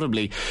Zeffy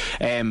notably,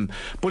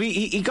 but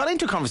he got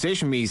into a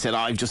conversation with me. He said,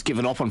 I've just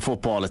given up on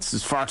football,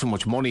 it's far too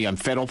much money, I'm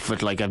fed up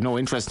with it, like I've no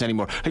interest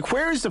anymore. Like,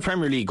 where is the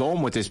Premier League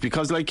going with this?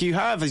 Because like you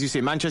have, as you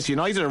say, Manchester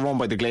United are run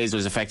by the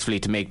Glazers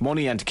effectively to make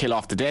money and to kill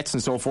off the debts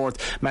and so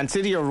forth. Man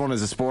City are run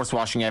as a sports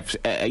washing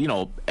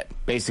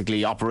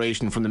basically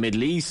operation from the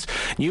Middle East.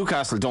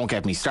 Newcastle, don't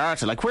get me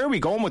started. Like, where are we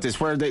going with this,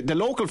 where the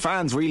local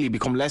fans really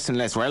become less and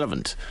less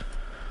relevant?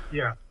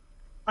 Yeah.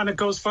 And it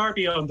goes far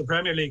beyond the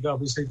Premier League,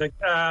 obviously. Like,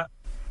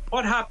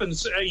 what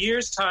happens a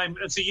year's time?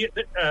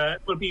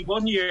 It will be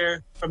 1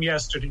 year from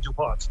yesterday to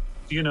what?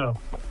 Do you know?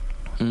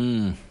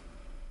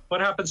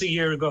 What happens a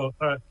year ago?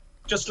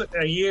 Just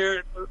a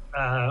year.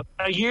 A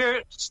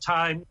year's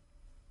time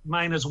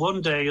minus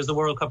 1 day is the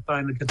World Cup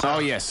final. Oh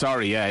yeah,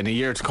 sorry, yeah. In a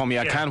year to come,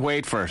 I can't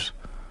wait for it.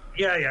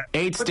 Yeah.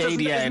 8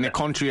 stadia in a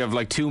country of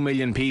like 2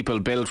 million people,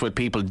 built with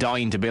people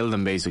dying to build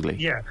them, basically.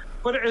 Yeah.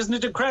 But isn't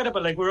it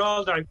incredible? Like, we're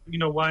all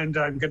winding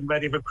down, getting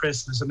ready for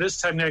Christmas, and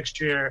this time next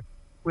year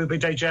we'll be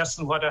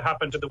digesting what had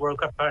happened to the World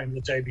Cup final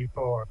the day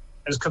before.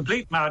 It's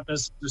complete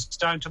madness. It's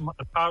down to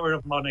the power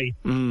of money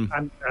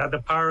and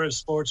the power of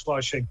sports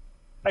washing.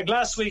 Like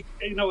last week,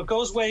 it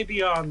goes way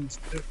beyond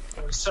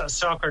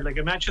soccer. Like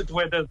I mentioned,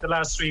 where the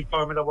last 3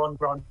 Formula One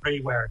Grand Prix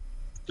were.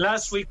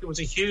 Last week there was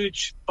a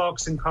huge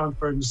boxing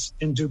conference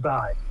in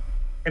Dubai.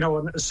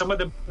 And some of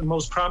the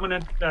most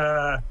prominent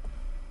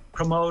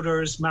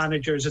promoters,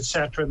 managers,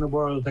 etc. in the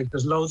world. Like,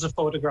 there's loads of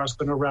photographs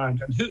going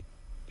around, and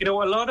a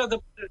lot of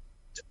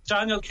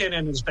Daniel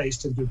Kinnan is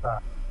based in Dubai.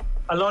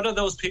 A lot of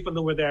those people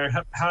who were there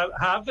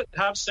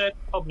have said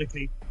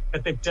publicly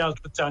that they've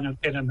dealt with Daniel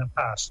Kinnan in the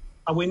past,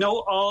 and we know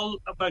all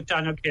about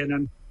Daniel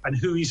Kinnan and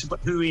who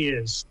he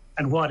is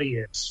and what he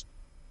is,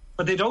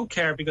 but they don't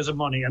care because of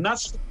money, and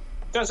that's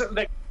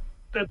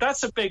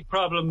a big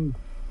problem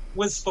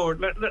with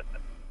sport.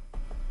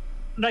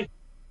 Like.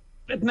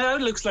 It now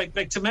looks like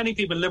to many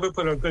people,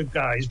 Liverpool are good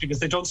guys because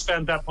they don't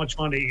spend that much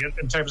money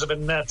in terms of a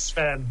net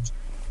spend.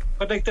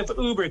 But like the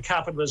uber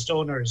capitalist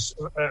owners,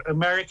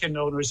 American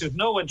owners who have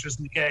no interest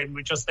in the game,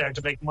 we're just there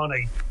to make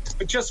money.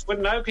 But just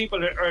when now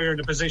people are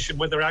in a position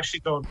where they're actually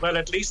going, well,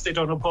 at least they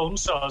don't have bone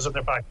saws in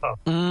their back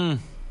pocket.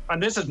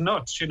 And this is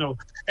nuts,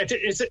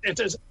 It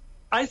is.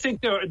 I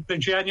think there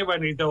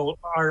genuinely, though,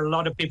 are a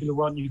lot of people who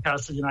want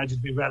Newcastle United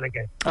to be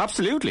relegated.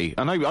 Absolutely,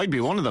 and I'd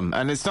be one of them.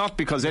 And it's not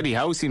because Eddie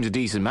Howe seems a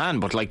decent man,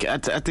 but like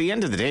at the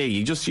end of the day,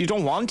 you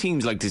don't want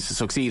teams like this to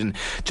succeed. And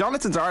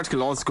Jonathan's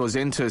article also goes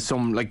into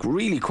some like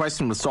really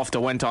questionable stuff that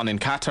went on in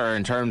Qatar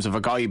in terms of a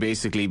guy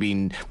basically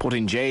being put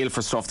in jail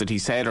for stuff that he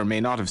said or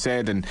may not have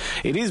said. And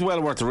it is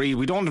well worth a read.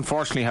 We don't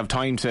unfortunately have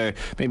time to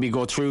maybe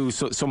go through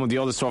some of the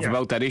other stuff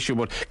about that issue.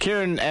 But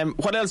Kieran,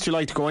 what else would you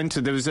like to go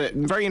into? There was a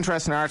very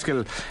interesting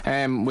article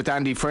with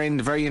Andy Friend,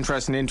 a very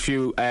interesting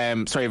interview,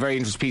 a very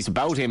interesting piece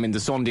about him in the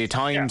Sunday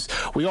Times.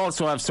 We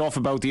also have stuff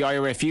about the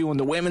IRFU and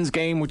the women's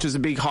game, which is a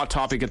big hot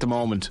topic at the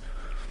moment.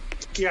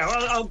 Yeah,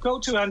 well, I'll go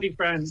to Andy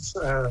Friend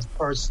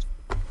first,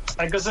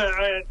 because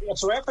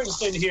it's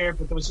referenced in here,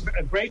 but there was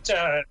a great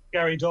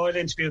Gary Doyle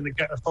interview in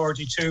the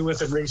 42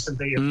 with him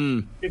recently.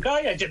 The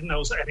guy I didn't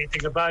know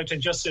anything about,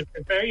 and just a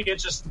very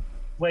interesting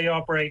way of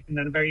operating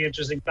and a very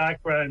interesting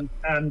background,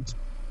 and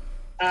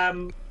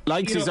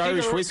likes his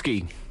Irish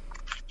whiskey.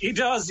 He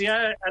does,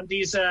 yeah. And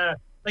he's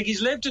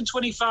he's lived in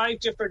 25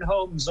 different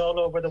homes all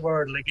over the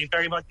world. Like, he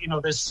very much,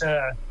 this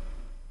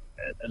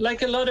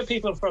like a lot of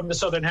people from the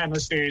Southern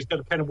Hemisphere, he's got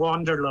a kind of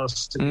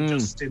wanderlust and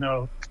just,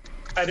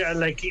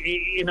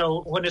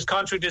 when his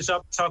contract is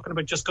up, talking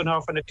about just going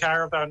off in a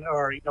caravan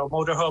or,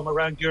 motorhome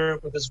around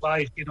Europe with his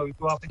wife, he'd go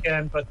off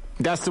again. But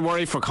that's the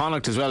worry for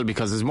Connacht as well,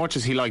 because as much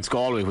as he likes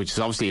Galway, which is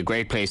obviously a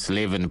great place to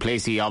live and a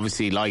place he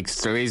obviously likes,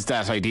 there is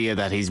that idea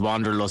that his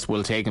wanderlust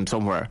will take him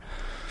somewhere.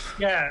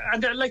 Yeah,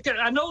 and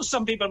I know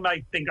some people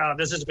might think,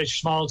 this is a bit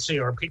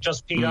schmaltzy or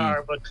just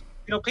PR, but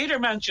Peter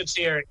mentions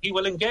here he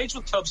will engage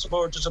with club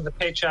supporters on the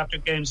pitch after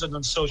games and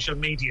on social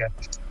media.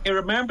 He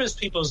remembers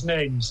people's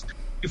names.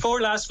 Before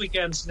last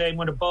weekend's name,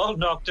 when a ball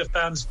knocked a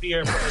fan's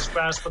beer from his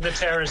grasp on the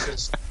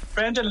terraces,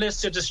 Brendan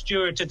enlisted a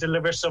steward to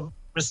deliver some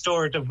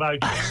restorative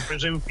vouchers,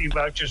 presumably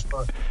vouchers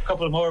for a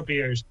couple more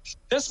beers.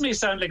 This may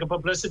sound like a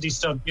publicity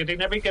stunt, yet he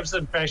never gives the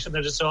impression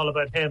that it's all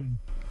about him.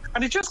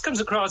 And it just comes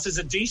across as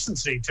a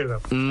decency to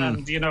him.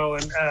 And,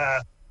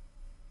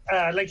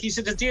 he's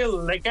had to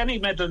deal, like any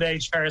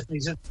middle-aged person,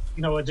 he's had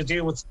to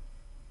deal with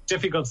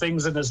difficult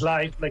things in his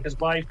life. Like his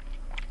wife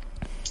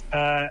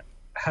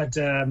had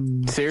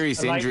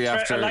serious injury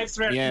after a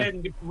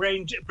life-threatening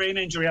brain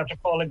injury after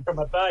falling from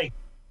a bike.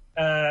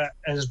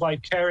 His wife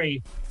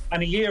Kerry,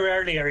 and a year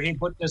earlier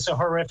he'd witnessed a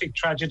horrific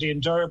tragedy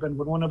in Durban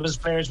when one of his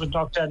players was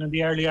knocked down in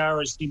the early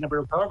hours. He never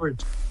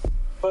recovered.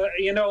 But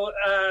he don't.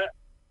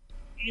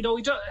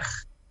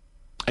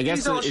 I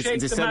guess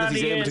it's said that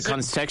he's able to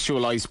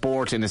contextualise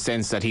sport in a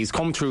sense that he's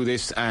come through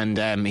this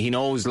and he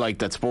knows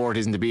that sport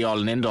isn't the be all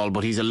and end all,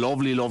 but he's a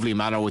lovely, lovely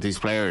manner with his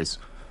players.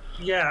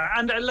 Yeah,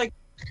 and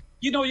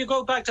you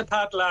go back to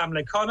Pat Lam,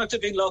 Connacht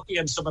have been lucky,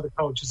 and some of the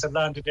coaches have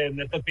landed in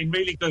that they've been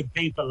really good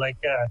people.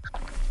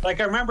 I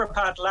remember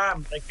Pat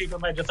Lam, people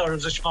might have thought it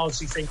was a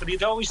schmaltzy thing, but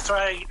he'd always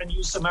try and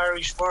use some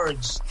Irish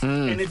words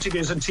in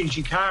interviews on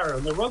TG Carr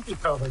and the rugby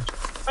coverage.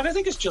 And I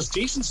think it's just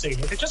decency.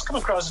 They just come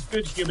across as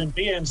good human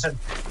beings. And,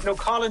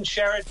 Colin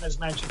Sheridan is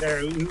mentioned there,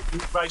 who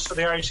writes for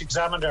the Irish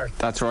Examiner.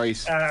 That's right.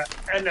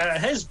 And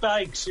his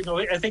bikes,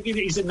 I think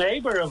he's a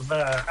neighbour of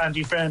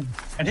Andy Friend,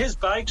 and his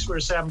bikes were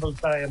assembled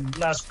by him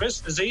last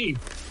Christmas Eve.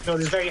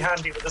 He's very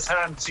handy with his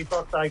hands. He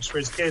bought bikes for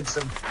his kids,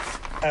 and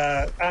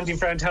Andy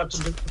Friend helped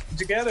him put them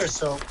together.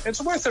 So it's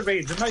worth a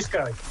read. He's a nice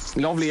guy.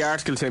 Lovely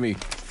article, Timmy.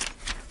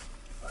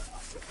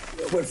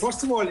 Well,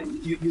 first of all,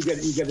 you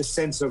get a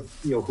sense of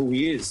who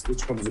he is,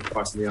 which comes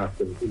across in the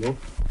article.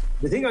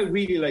 The thing I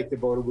really liked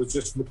about it was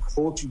just from a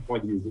coaching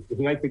point of view. The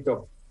thing I picked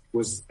up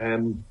was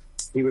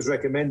he was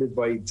recommended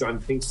by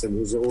John Kingston,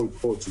 who's an old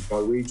coach at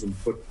Galway Region.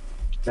 But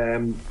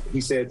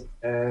he said,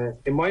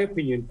 in my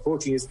opinion,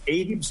 coaching is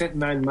 80%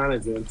 man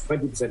manager and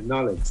 20%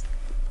 knowledge,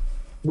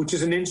 which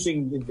is an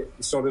interesting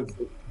sort of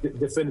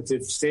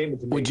definitive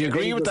statement to make. Would you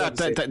agree with that?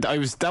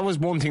 That was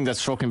one thing that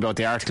struck me about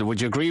the article. Would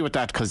you agree with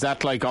that? Because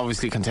that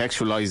obviously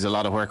contextualises a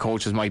lot of where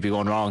coaches might be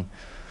going wrong.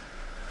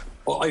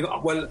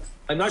 Well,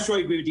 I'm not sure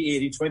I agree with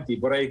the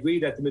 80-20, but I agree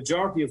that the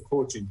majority of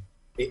coaching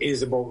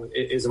is about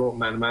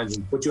man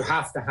management. But you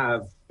have to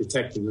have the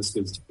technical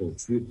skills to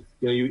coach.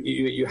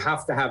 You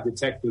have to have the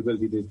technical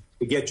ability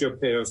to get your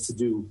players to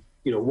do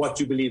what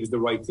you believe is the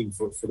right thing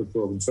for the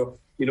program. So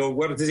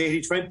whether it is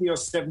 80-20 or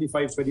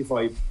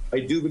 75-25, I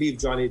do believe,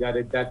 Johnny, that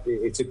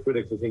it's a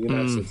critical thing in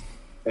that sense.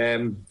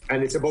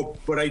 And it's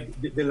about,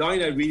 the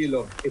line I really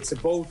love, it's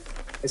about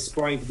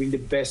aspiring to bring the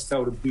best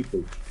out of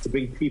people, to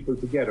bring people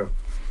together.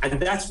 And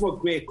that's what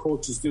great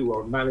coaches do,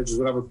 or managers,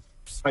 whatever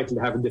title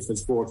they have in different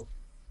sports.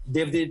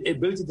 They have the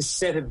ability to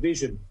set a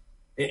vision,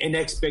 an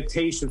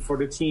expectation for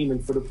the team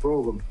and for the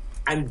program,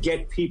 and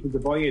get people to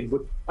buy in.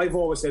 But I've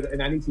always said, in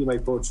any team I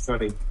coach,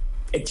 Johnny,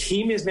 a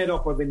team is made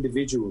up of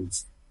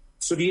individuals.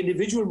 So the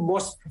individual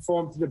must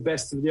perform to the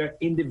best of their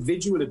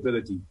individual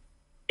ability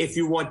if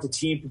you want the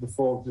team to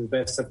perform to the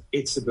best of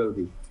its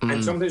ability.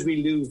 And sometimes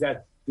we lose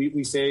that.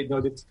 We say,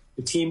 no, that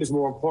the team is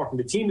more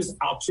important. The team is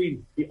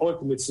absolutely the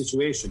ultimate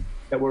situation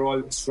that we're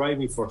all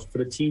striving for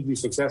the team to be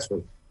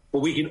successful. But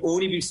we can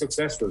only be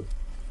successful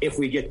if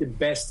we get the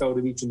best out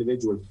of each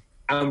individual.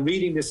 And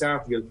reading this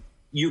article,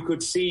 you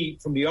could see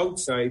from the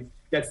outside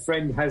that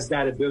Friend has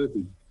that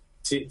ability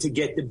to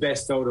get the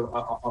best out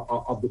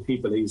of the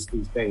people he's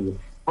playing with.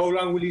 How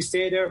long will he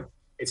stay there?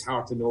 It's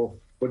hard to know.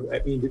 But I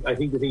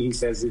think the thing he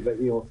says is that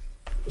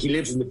he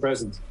lives in the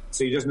present,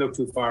 so he doesn't look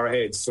too far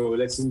ahead. So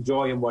let's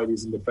enjoy him while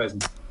he's in the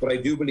present. But I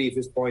do believe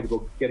his point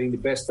about getting the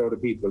best out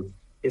of people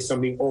is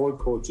something all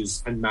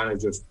coaches and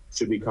managers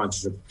should be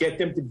conscious of. Get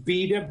them to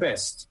be their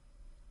best,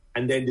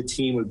 and then the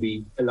team will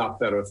be a lot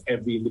better if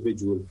every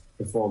individual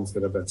performs to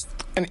their best.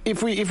 And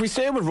if we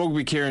stay with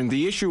rugby, Kieran,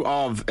 the issue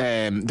of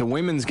the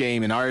women's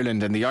game in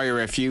Ireland and the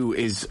IRFU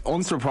is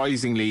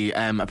unsurprisingly,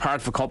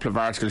 apart from a couple of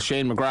articles,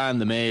 Shane McGrath in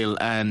the Mail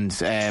and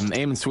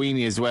Eamon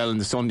Sweeney as well in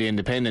the Sunday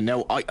Independent.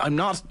 Now, I'm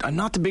not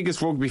the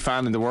biggest rugby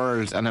fan in the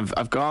world, and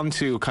I've gone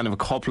to kind of a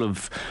couple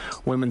of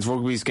women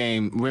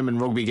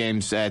rugby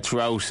games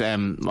throughout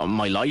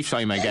my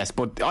lifetime, I guess.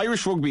 But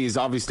Irish rugby is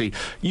obviously,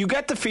 you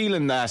get the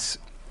feeling that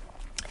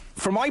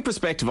from my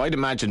perspective, I'd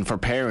imagine for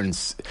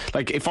parents,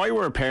 like if I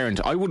were a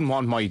parent, I wouldn't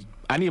want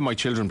any of my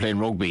children playing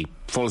rugby,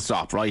 full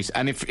stop, right?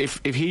 And if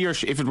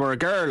it were a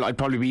girl, I'd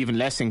probably be even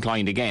less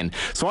inclined again.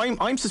 So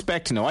I'm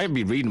suspecting, now I haven't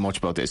been reading much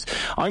about this,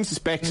 I'm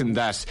suspecting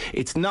that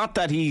it's not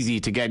that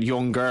easy to get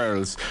young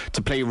girls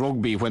to play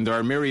rugby when there are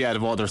a myriad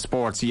of other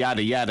sports,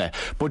 yada yada.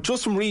 But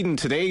just from reading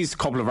today's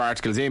couple of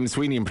articles, Eamon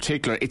Sweeney in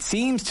particular, it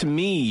seems to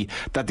me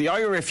that the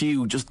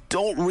IRFU just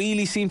don't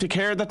really seem to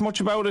care that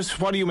much about it.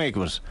 What do you make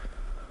of it?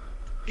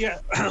 Yeah,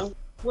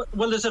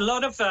 well, there's a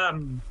lot of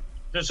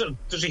there's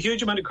a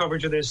huge amount of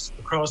coverage of this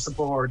across the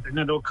board, and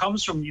it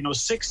comes from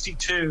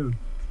 62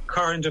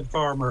 current and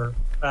former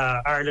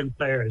Ireland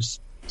players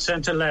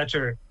sent a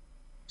letter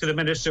to the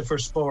Minister for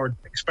Sport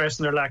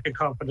expressing their lack of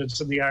confidence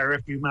in the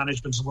IRFU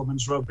management of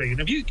women's rugby. And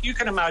if you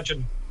can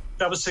imagine,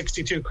 that was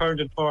 62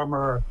 current and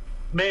former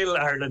male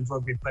Ireland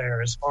rugby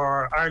players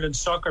or Ireland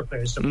soccer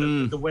players,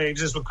 the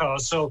wages would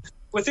cause. So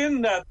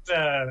within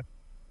that,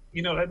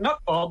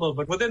 not bubble,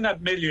 but within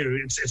that milieu,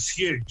 it's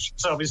huge.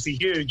 It's obviously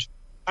huge.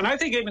 And I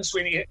think Eamon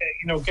Sweeney,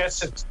 gets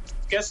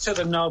to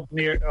the nub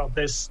near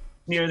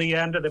the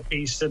end of the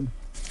piece. And,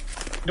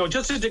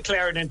 just to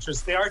declare an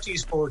interest, the RT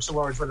Sports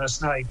Awards were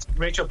last night.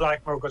 Rachel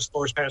Blackmore got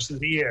Sports Person of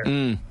the Year.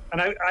 And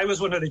I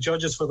was one of the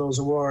judges for those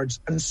awards.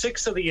 And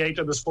 6 of the 8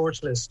 on the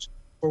sports list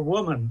were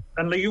women.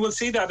 And you will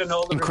see that in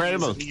all the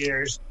reviews of the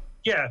years.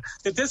 Yeah,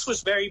 that this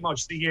was very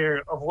much the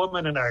year of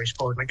women in Irish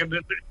sport. Like,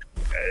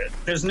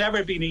 there's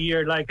never been a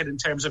year like it in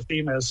terms of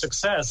female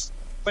success.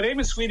 But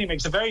Eamon Sweeney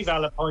makes a very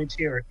valid point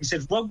here. He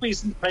said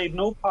rugby's played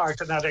no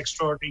part in that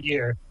extraordinary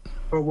year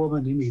for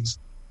women, he means.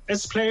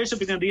 Its players have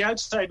been on the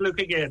outside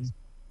looking in.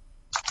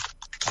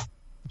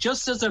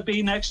 Just as there'll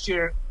be next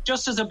year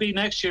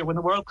when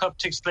the World Cup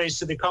takes place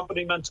to the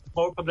accompaniment of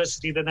more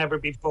publicity than ever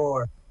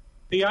before.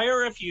 The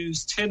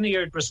IRFU's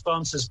tenured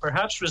responses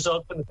perhaps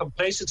result from the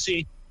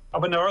complacency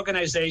of an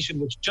organisation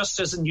which just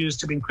isn't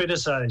used to being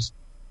criticised.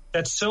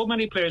 That so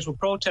many players will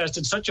protest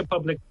in such a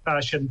public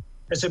fashion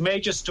is a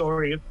major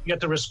story, yet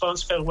the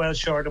response fell well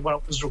short of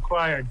what was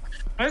required.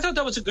 And I thought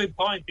that was a good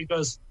point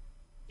because,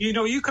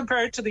 you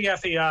compare it to the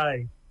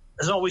FAI,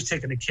 has always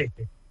taken a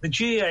kicking. The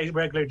GAA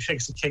regularly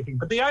takes a kicking,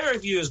 but the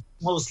IRFU is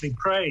mostly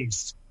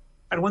praised.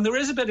 And when there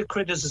is a bit of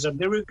criticism,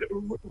 they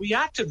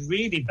reacted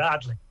really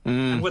badly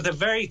and with a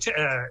very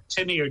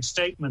tenured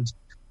statement.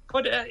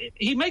 But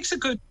he makes a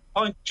good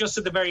point just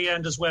at the very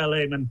end as well,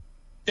 Eamon,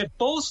 that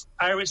both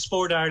Irish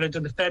Sport Ireland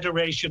and the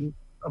Federation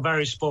of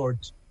Irish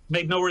Sport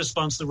made no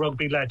response to the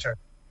rugby letter.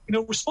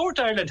 Sport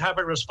Ireland have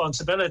a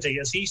responsibility,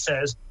 as he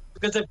says,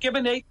 because they've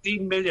given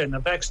 18 million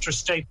of extra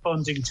state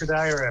funding to the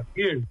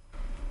IRFU.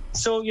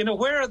 So,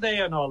 where are they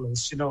on all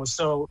this?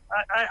 So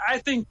I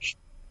think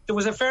there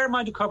was a fair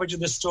amount of coverage of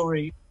this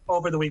story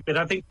over the week, but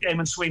I think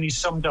Eamon Sweeney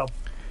summed up,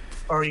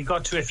 or he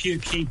got to a few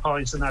key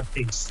points in that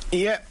piece.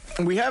 Yeah,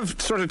 we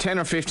have sort of 10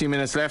 or 15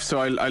 minutes left, so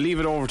I'll leave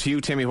it over to you,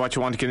 Timmy, what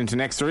you want to get into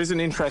next. There is an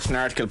interesting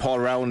article, Paul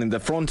Rowan, in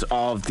the front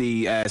of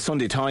the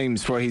Sunday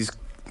Times, where he's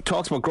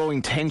talks about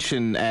growing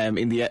tension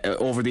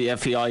over the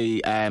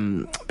FAI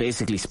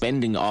basically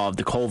spending of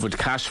the COVID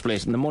cash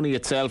split, and the money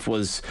itself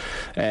was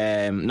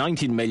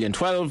 19 million,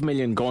 12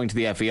 million going to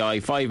the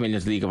FAI, 5 million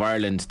to the League of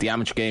Ireland, the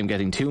amateur game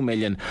getting 2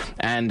 million.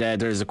 And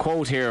there's a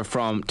quote here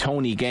from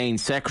Tony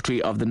Gaines,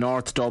 Secretary of the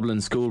North Dublin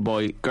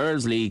Schoolboy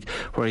Girls League,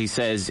 where he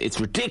says it's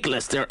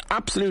ridiculous, they're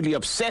absolutely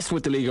obsessed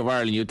with the League of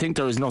Ireland. You'd think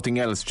there is nothing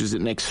else. Just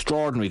an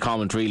extraordinary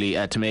comment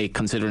really to make,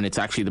 considering it's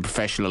actually the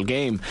professional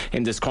game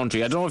in this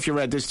country. I don't know if you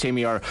read this,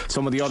 Timmy, or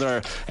some of the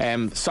other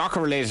soccer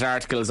related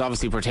articles,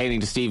 obviously pertaining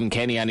to Stephen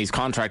Kenny and his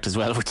contract as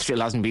well, which still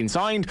hasn't been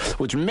signed,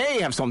 which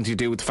may have something to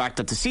do with the fact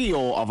that the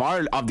CEO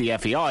of the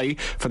FAI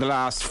for the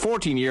last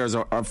 14 years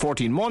or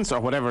 14 months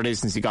or whatever it is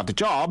since he got the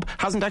job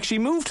hasn't actually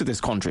moved to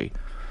this country.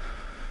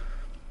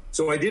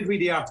 So I did read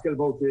the article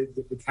about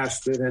the cash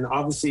split, and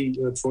obviously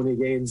Tony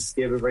Gaines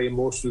gave a very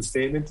emotional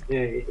statement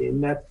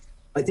in that.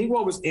 I think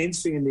what was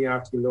interesting in the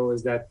article though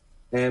is that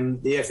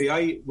the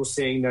FAI was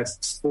saying that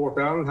Sport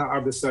Ireland are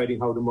deciding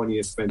how the money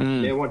is spent.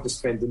 They want to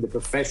spend in the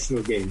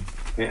professional game.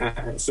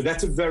 So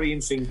that's a very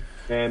interesting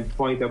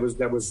point that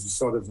was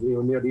sort of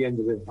near the end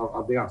of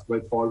the article by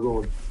Paul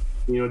Rowan.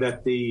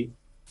 That the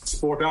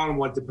Sport Ireland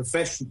want the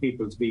professional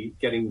people to be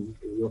getting.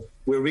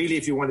 Where really,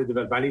 if you want to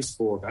develop any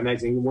sport, and I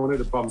think one of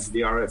the problems with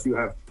the RFU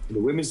have in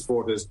the women's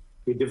sport is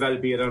we're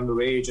developing it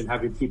underage, and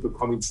having people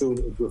coming through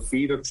into a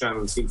feeder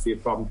channel seems to be a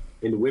problem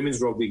in the women's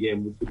rugby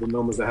game with the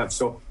numbers they have.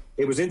 So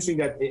it was interesting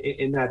that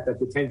that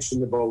the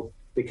tension about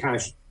the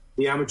cash,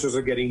 the amateurs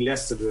are getting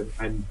less of it,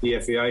 and the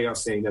FAI are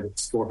saying that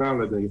it's Sport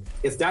Ireland are doing it.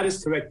 If that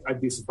is correct, I'd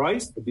be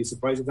surprised. I'd be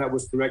surprised if that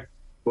was correct.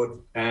 But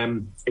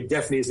it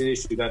definitely is an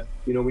issue that,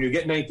 when you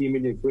get 19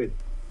 million quid,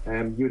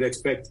 you'd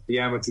expect the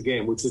amateur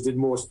game, which is the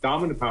most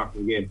dominant part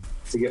of the game,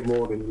 to get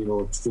more than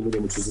 2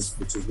 million, which is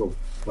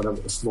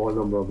a small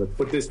number of it.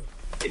 But it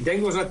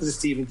then goes on to the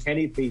Stephen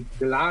Kenny piece.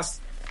 The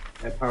last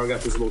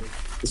paragraph is about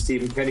the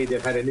Stephen Kenny.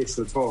 They've had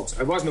initial talks.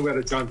 I wasn't aware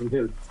that Jonathan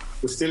Hill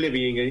was still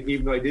living,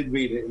 even though I did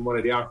read in one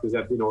of the articles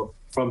that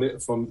from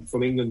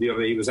England the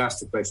other day. He was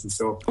asked the question.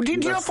 So, well, do you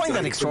not find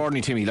that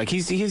extraordinary, Timmy? Like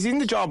he's in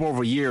the job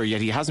over a year,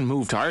 yet he hasn't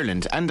moved to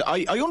Ireland. And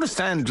I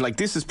understand, like,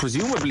 this is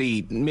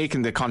presumably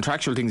making the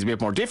contractual things a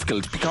bit more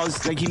difficult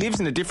because, like, he lives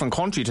in a different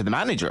country to the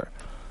manager.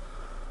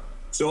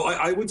 So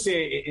I would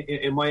say,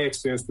 in my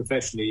experience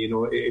professionally, you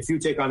know, if you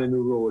take on a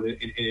new role in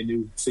a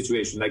new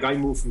situation, like I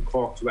moved from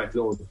Cork to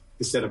Athlone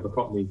to set up a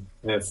company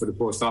for the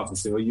post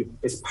office. You know,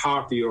 it's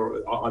part of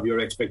your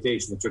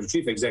expectation that you're the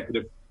chief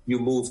executive. You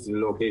move to the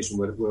location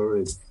where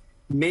it is.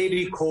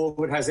 Maybe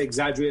COVID has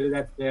exaggerated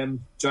that,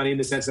 Johnny, in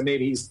the sense that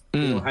maybe he's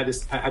you know, had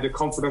the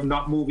comfort of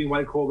not moving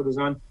while COVID was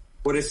on.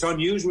 But it's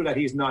unusual that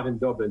he's not in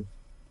Dublin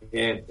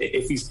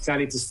if he's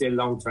planning to stay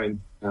long term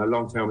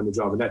in the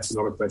job, and that's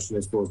another question, I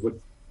suppose. But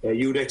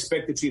you'd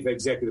expect the chief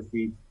executive to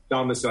be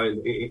domiciled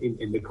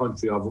in the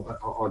country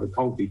or the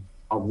county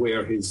of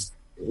where his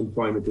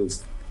employment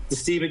is. The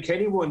Stephen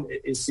Kenny one,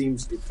 it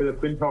seems, Philip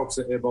Quinn talks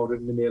about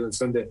it in the Mail on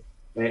Sunday.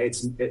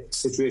 It's a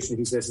situation,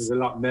 he says, is a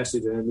lot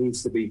messier than it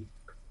needs to be.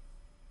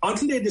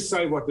 Until they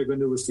decide what they're going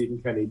to do with Stephen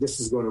Kenny, this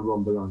is going to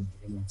rumble on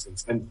in that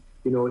sense. And,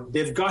 you know,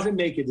 they've got to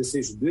make a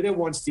decision. Do they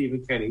want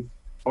Stephen Kenny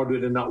or do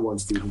they not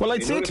want Stephen Kenny? Well,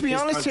 I'd say, to be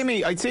honest,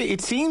 Timmy, I'd say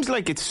it seems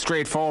like it's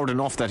straightforward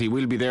enough that he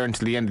will be there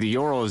until the end of the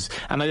Euros.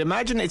 And I'd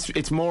imagine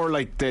it's more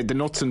like the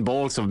nuts and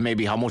bolts of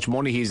maybe how much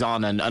money he's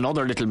on and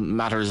other little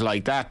matters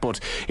like that.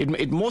 But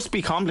it must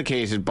be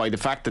complicated by the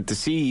fact that the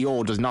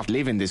CEO does not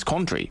live in this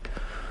country.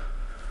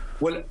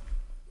 Well,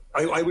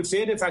 I would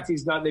say the fact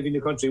he's not living in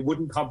the country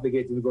wouldn't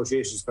complicate the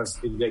negotiations because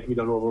they can be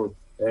done over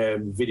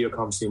video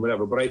conferencing and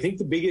whatever. But I think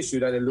the big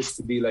issue that it looks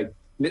to be like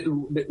little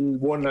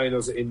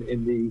one-liners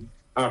in the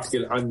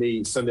article on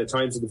the Sunday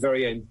Times at the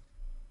very end.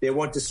 They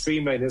want to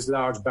streamline his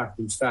large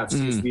backroom staff.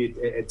 Seems to be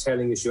a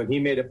telling issue. And he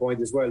made a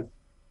point as well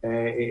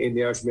in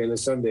the Irish Mail on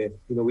Sunday.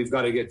 You know, we've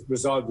got to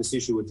resolve this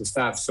issue with the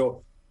staff.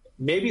 So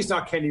maybe it's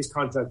not Kenny's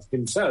contract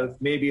himself.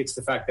 Maybe it's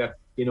the fact that,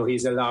 you know,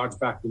 he's a large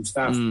backroom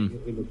staff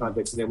in the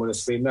context and they want to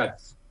stream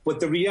that. But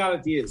the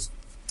reality is,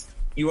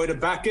 you either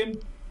back him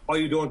or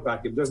you don't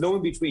back him. There's no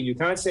in between. You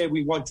can't say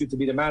we want you to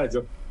be the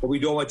manager, but we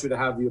don't want you to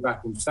have your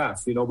backroom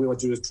staff. You know, we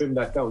want you to trim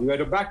that down. You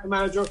either back the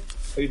manager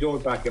or you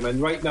don't back him.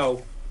 And right now,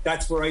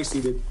 that's where I see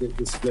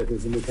the split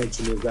is and the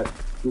tension is that,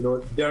 you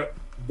know,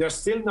 they're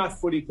still not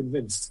fully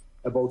convinced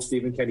about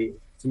Stephen Kenny,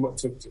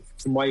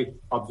 to my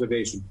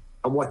observation.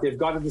 And what they've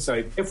got to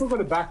decide, if we're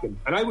going to back him,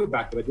 and I would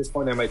back him at this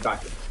point, I might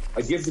back him.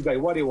 I give the guy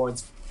what he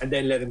wants and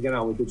then let him get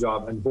on with the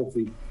job and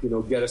hopefully, you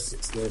know, get us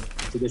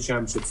to the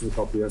championships in a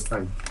couple of years'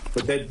 time.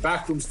 But that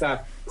backroom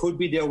staff could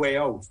be their way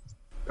out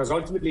because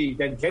ultimately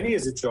then Kenny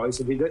has a choice.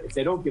 If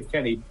they don't give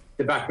Kenny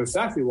the backroom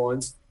staff he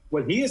wants,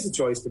 well, he has a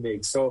choice to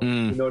make. So,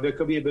 you know, there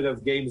could be a bit of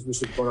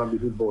gamesmanship going on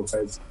between both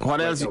sides. What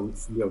else? From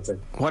the outside.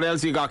 What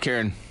else you got,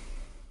 Kieran?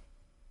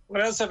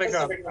 What else have I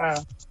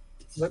got?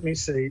 Let me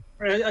see.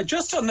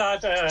 Just on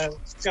that,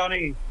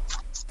 Johnny,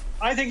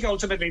 I think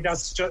ultimately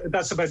that's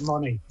about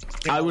money.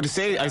 I would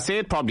say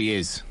it probably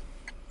is.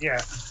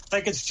 Yeah,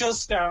 like it's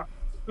just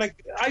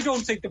like I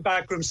don't think the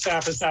backroom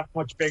staff is that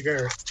much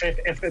bigger,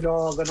 if at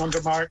all, than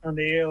under Martin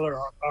O'Neill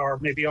or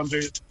maybe under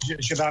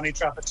Giovanni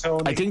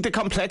Trapattoni. I think the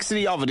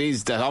complexity of it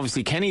is that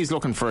obviously Kenny's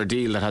looking for a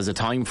deal that has a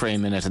time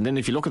frame in it, and then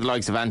if you look at the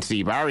likes of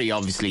Anthony Barry,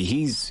 obviously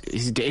his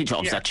day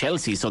job's at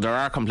Chelsea, so there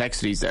are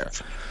complexities there.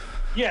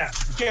 Yeah,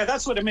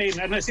 that's what I mean.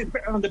 And I think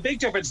the big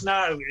difference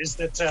now is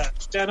that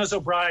Dennis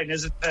O'Brien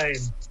isn't paying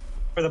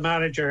for the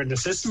manager and the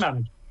assistant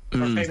manager.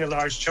 They're paying a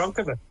large chunk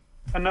of it.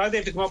 And now they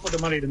have to come up with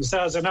the money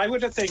themselves. And I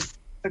would have think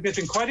that there's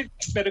been quite a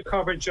bit of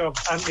coverage of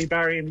Anthony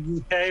Barry in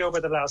the UK over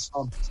the last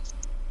month.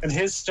 And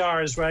his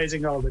star is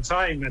rising all the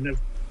time. And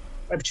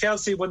if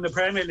Chelsea won the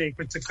Premier League,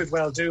 which they could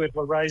well do, it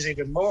will rise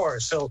even more.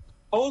 So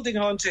holding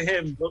on to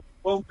him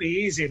won't be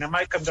easy, and it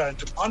might come down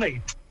to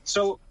money.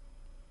 So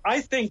I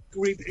think,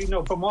 you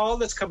know, from all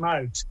that's come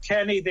out,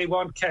 they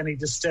want Kenny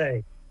to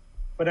stay.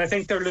 But I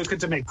think they're looking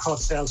to make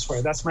cuts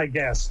elsewhere. That's my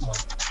guess.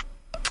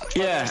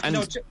 Yeah,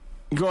 and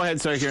go ahead,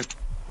 sorry, Kieran.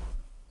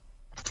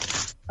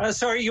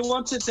 Sorry, you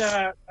wanted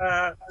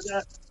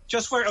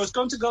just where I was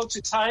going to go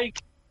to Tyg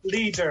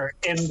Leader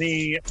in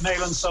the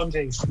Mail on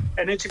Sunday,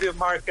 an interview with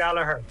Mark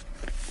Gallagher.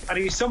 And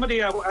he's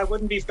somebody I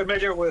wouldn't be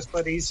familiar with,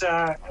 but he's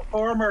a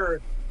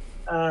former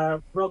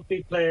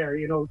rugby player,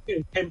 you know,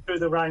 came through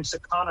the ranks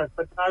at Connacht,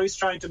 but now he's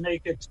trying to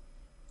make it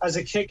as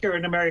a kicker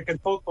in American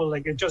football.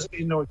 Like it just,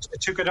 you know, it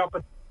took it up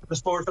at the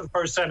sport for the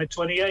first time at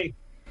 28.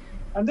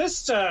 And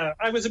this,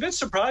 I was a bit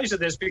surprised at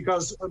this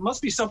because there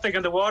must be something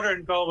in the water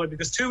in Galway,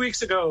 because 2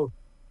 weeks ago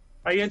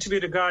I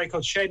interviewed a guy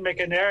called Shane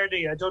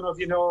McInerney. I don't know if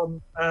you know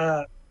him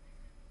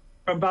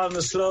from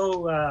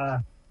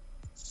Ballinasloe,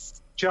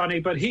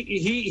 Johnny, but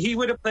he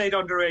would have played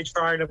underage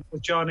for Ireland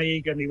with John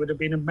Egan. He would have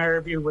been in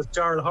Merview with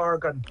Darrell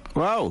Horgan.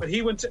 Wow! But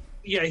he went to,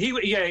 he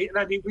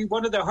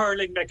one of the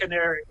hurling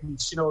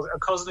McInerneys, you know, a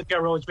cousin of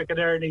Gearóid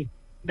McInerney,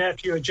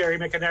 nephew of Jerry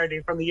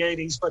McInerney from the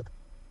 80s.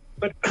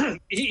 But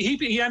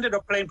he ended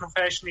up playing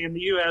professionally in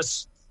the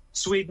US,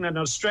 Sweden, and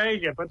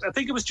Australia. But I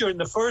think it was during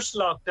the first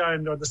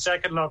lockdown or the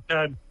second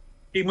lockdown,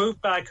 he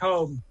moved back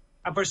home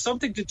And for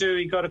something to do,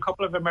 he got a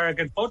couple of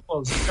American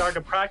footballs. He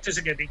started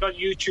practicing it. He got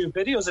YouTube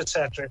videos,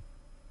 etc.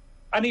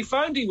 And he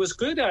found he was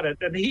good at it.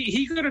 And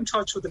he got in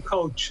touch with a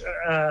coach,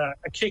 a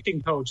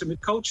kicking coach. And the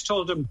coach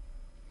told him,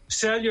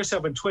 sell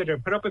yourself on Twitter,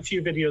 put up a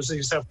few videos of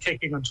yourself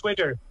kicking on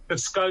Twitter, that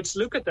scouts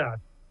look at that.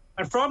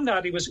 And from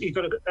that, he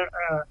got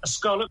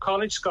a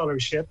college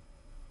scholarship.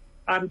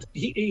 And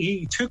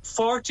he took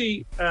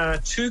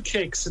 42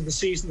 kicks in the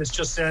season that's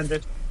just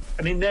ended,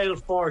 and he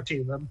nailed 40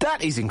 of them.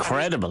 That is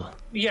incredible.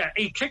 Yeah,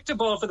 he kicked the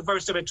ball for the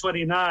first time at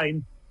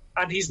 29,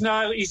 and he's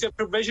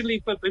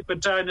provisionally put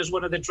down as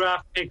one of the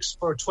draft picks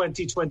for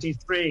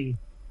 2023.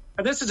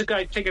 And this is a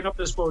guy picking up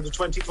this ball to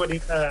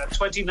 29,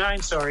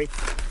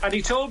 and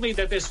he told me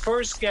that this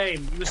first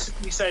game,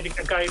 he said a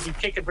guy had been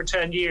kicking for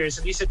 10 years,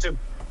 and he said to him,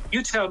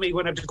 you tell me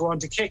when I have to go on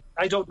to kick.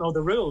 I don't know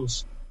the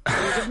rules. And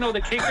he didn't know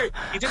the kicker.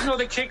 He didn't know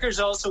the kickers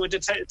also would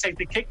take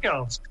the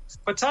kickoffs.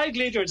 But Tadhg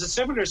Leader is a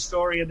similar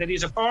story in that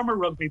he's a former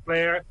rugby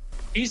player.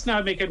 He's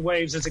now making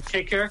waves as a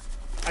kicker,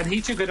 and he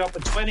took it up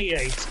at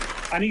 28.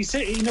 And he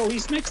said, he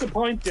makes the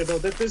point, that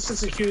this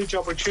is a huge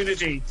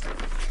opportunity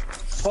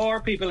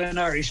for people in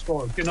Irish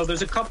sport.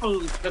 There's a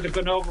couple that have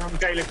gone over from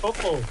Gaelic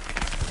football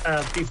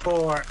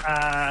before.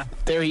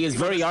 There he is,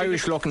 very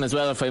Irish looking as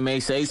well, if I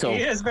may say so.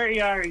 He is very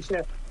Irish,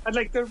 yeah. And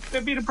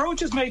there've been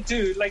approaches made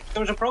to, there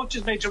was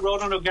approaches made to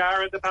Ronan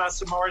O'Gara in the past,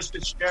 to Maurice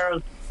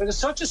Fitzgerald. But it's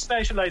such a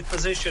specialised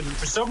position.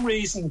 For some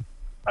reason,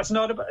 it's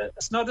not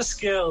a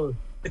skill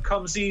that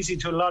comes easy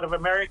to a lot of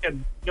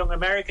young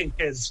American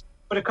kids.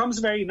 But it comes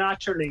very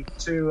naturally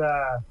to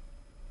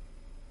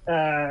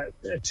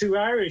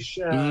Irish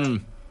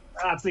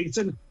athletes.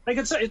 And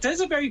it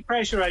is a very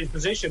pressurised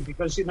position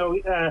because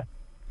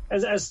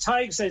as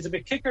Tadhg says, if a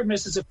kicker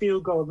misses a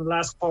field goal in the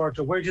last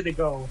quarter, where do they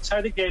go? It's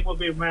how the game will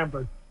be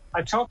remembered.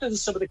 I've talked to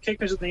some of the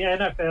kickers in the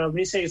NFL, and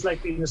they say it's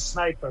like being a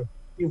sniper.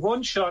 You've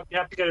one shot, you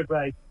have to get it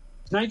right.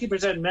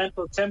 90%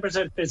 mental,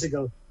 10%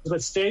 physical. It's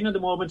about staying in the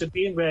moment and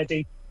being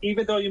ready,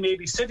 even though you may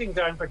be sitting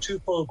down for 2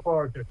 full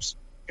quarters,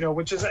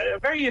 which is a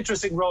very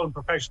interesting role in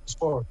professional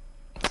sport.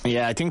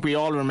 Yeah, I think we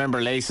all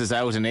remember Laces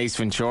Out in Ace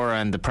Ventura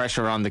and the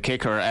pressure on the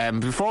kicker.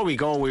 Before we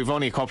go, we've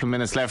only a couple of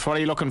minutes left. What are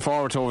you looking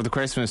forward to over the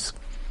Christmas?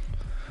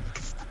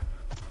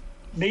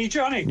 Me,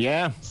 Johnny?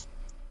 Yeah.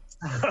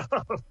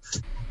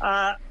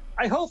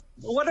 I hope,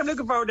 what I'm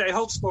looking forward to, I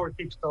hope sport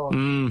keeps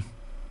going.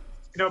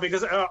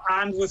 Because,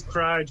 and with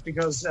crowds,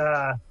 because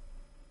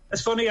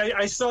it's funny,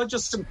 I saw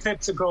just some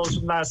clips of goals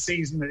from last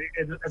season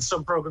in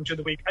some programme during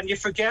the week, and you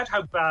forget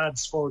how bad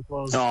sport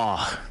was.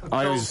 Oh,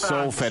 I was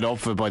so fed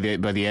up with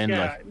it by the end.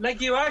 Yeah,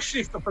 you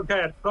actually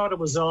thought it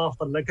was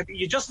awful.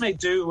 You just may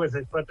do with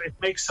it, but it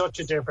makes such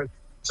a difference.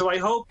 So I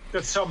hope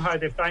that somehow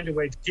they find a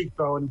way to keep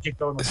going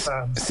with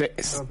fans.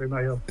 That'll be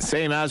my hope.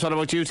 Same as. What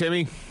about you,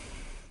 Timmy?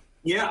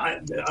 Yeah,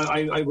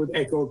 I would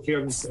echo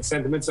Kieran's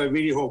sentiments. I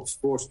really hope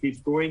sports keeps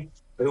going.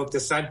 I hope the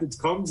Santa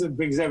comes and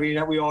brings everything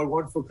that we all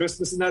want for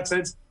Christmas in that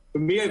sense. For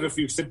me, I have a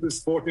few simple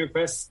sporting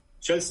requests.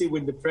 Chelsea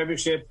win the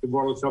Premiership, the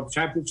World Cup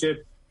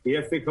Championship,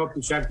 the FA Cup,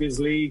 the Champions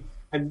League,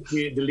 and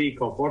the League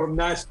Cup. Other than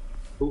that,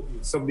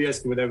 somebody else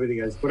can win everything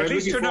else. But at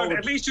least you're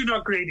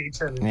not greedy,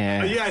 Timmy.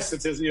 Yeah. Yes,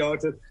 it is.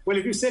 Well,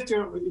 if you set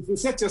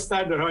your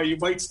standard high, you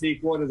might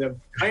sneak one of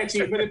them. I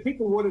actually, when I pick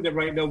one of them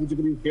right now, would you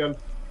believe, Kieran?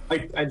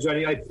 And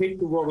Johnny, I picked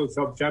the World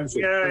Cup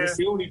Championship. Yeah, and it's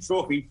the only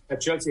trophy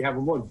that Chelsea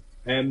haven't won.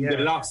 They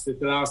lost it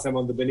the last time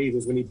on the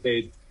Benitez when he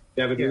played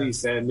David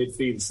Luiz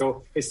midfield.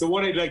 So it's the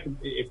one I'd like them,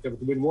 if they were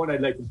to win one,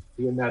 I'd like them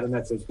to win that in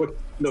that sense. But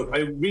look, I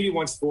really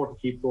want sport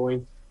to keep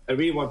going. I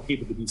really want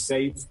people to be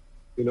safe.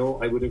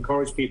 I would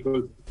encourage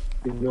people,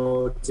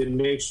 to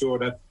make sure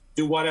that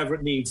do whatever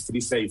it needs to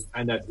be safe,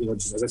 and that,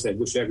 just as I said,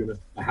 wish everyone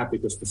a happy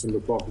Christmas and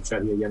look forward to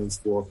chatting again in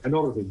sport and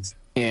other things.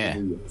 Yeah,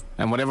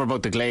 and whatever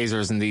about the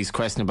Glazers and these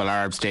questionable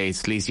Arab states,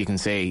 at least you can't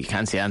say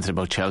anything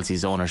about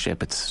Chelsea's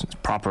ownership. It's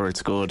proper,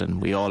 it's good,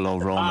 and we all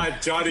love Roma.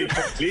 Johnny,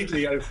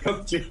 completely.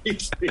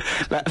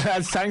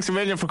 Lads, thanks a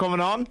million for coming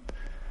on.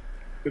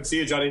 Good to see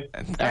you, Johnny.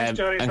 Thanks,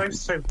 Johnny.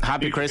 Thanks.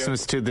 Happy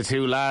Christmas to the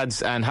two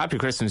lads, and happy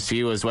Christmas to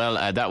you as well.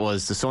 That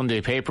was the Sunday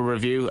Paper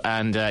Review,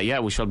 and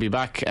we shall be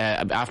back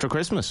after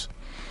Christmas.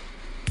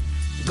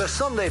 The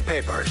Sunday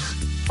Papers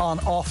on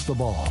Off the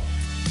Ball.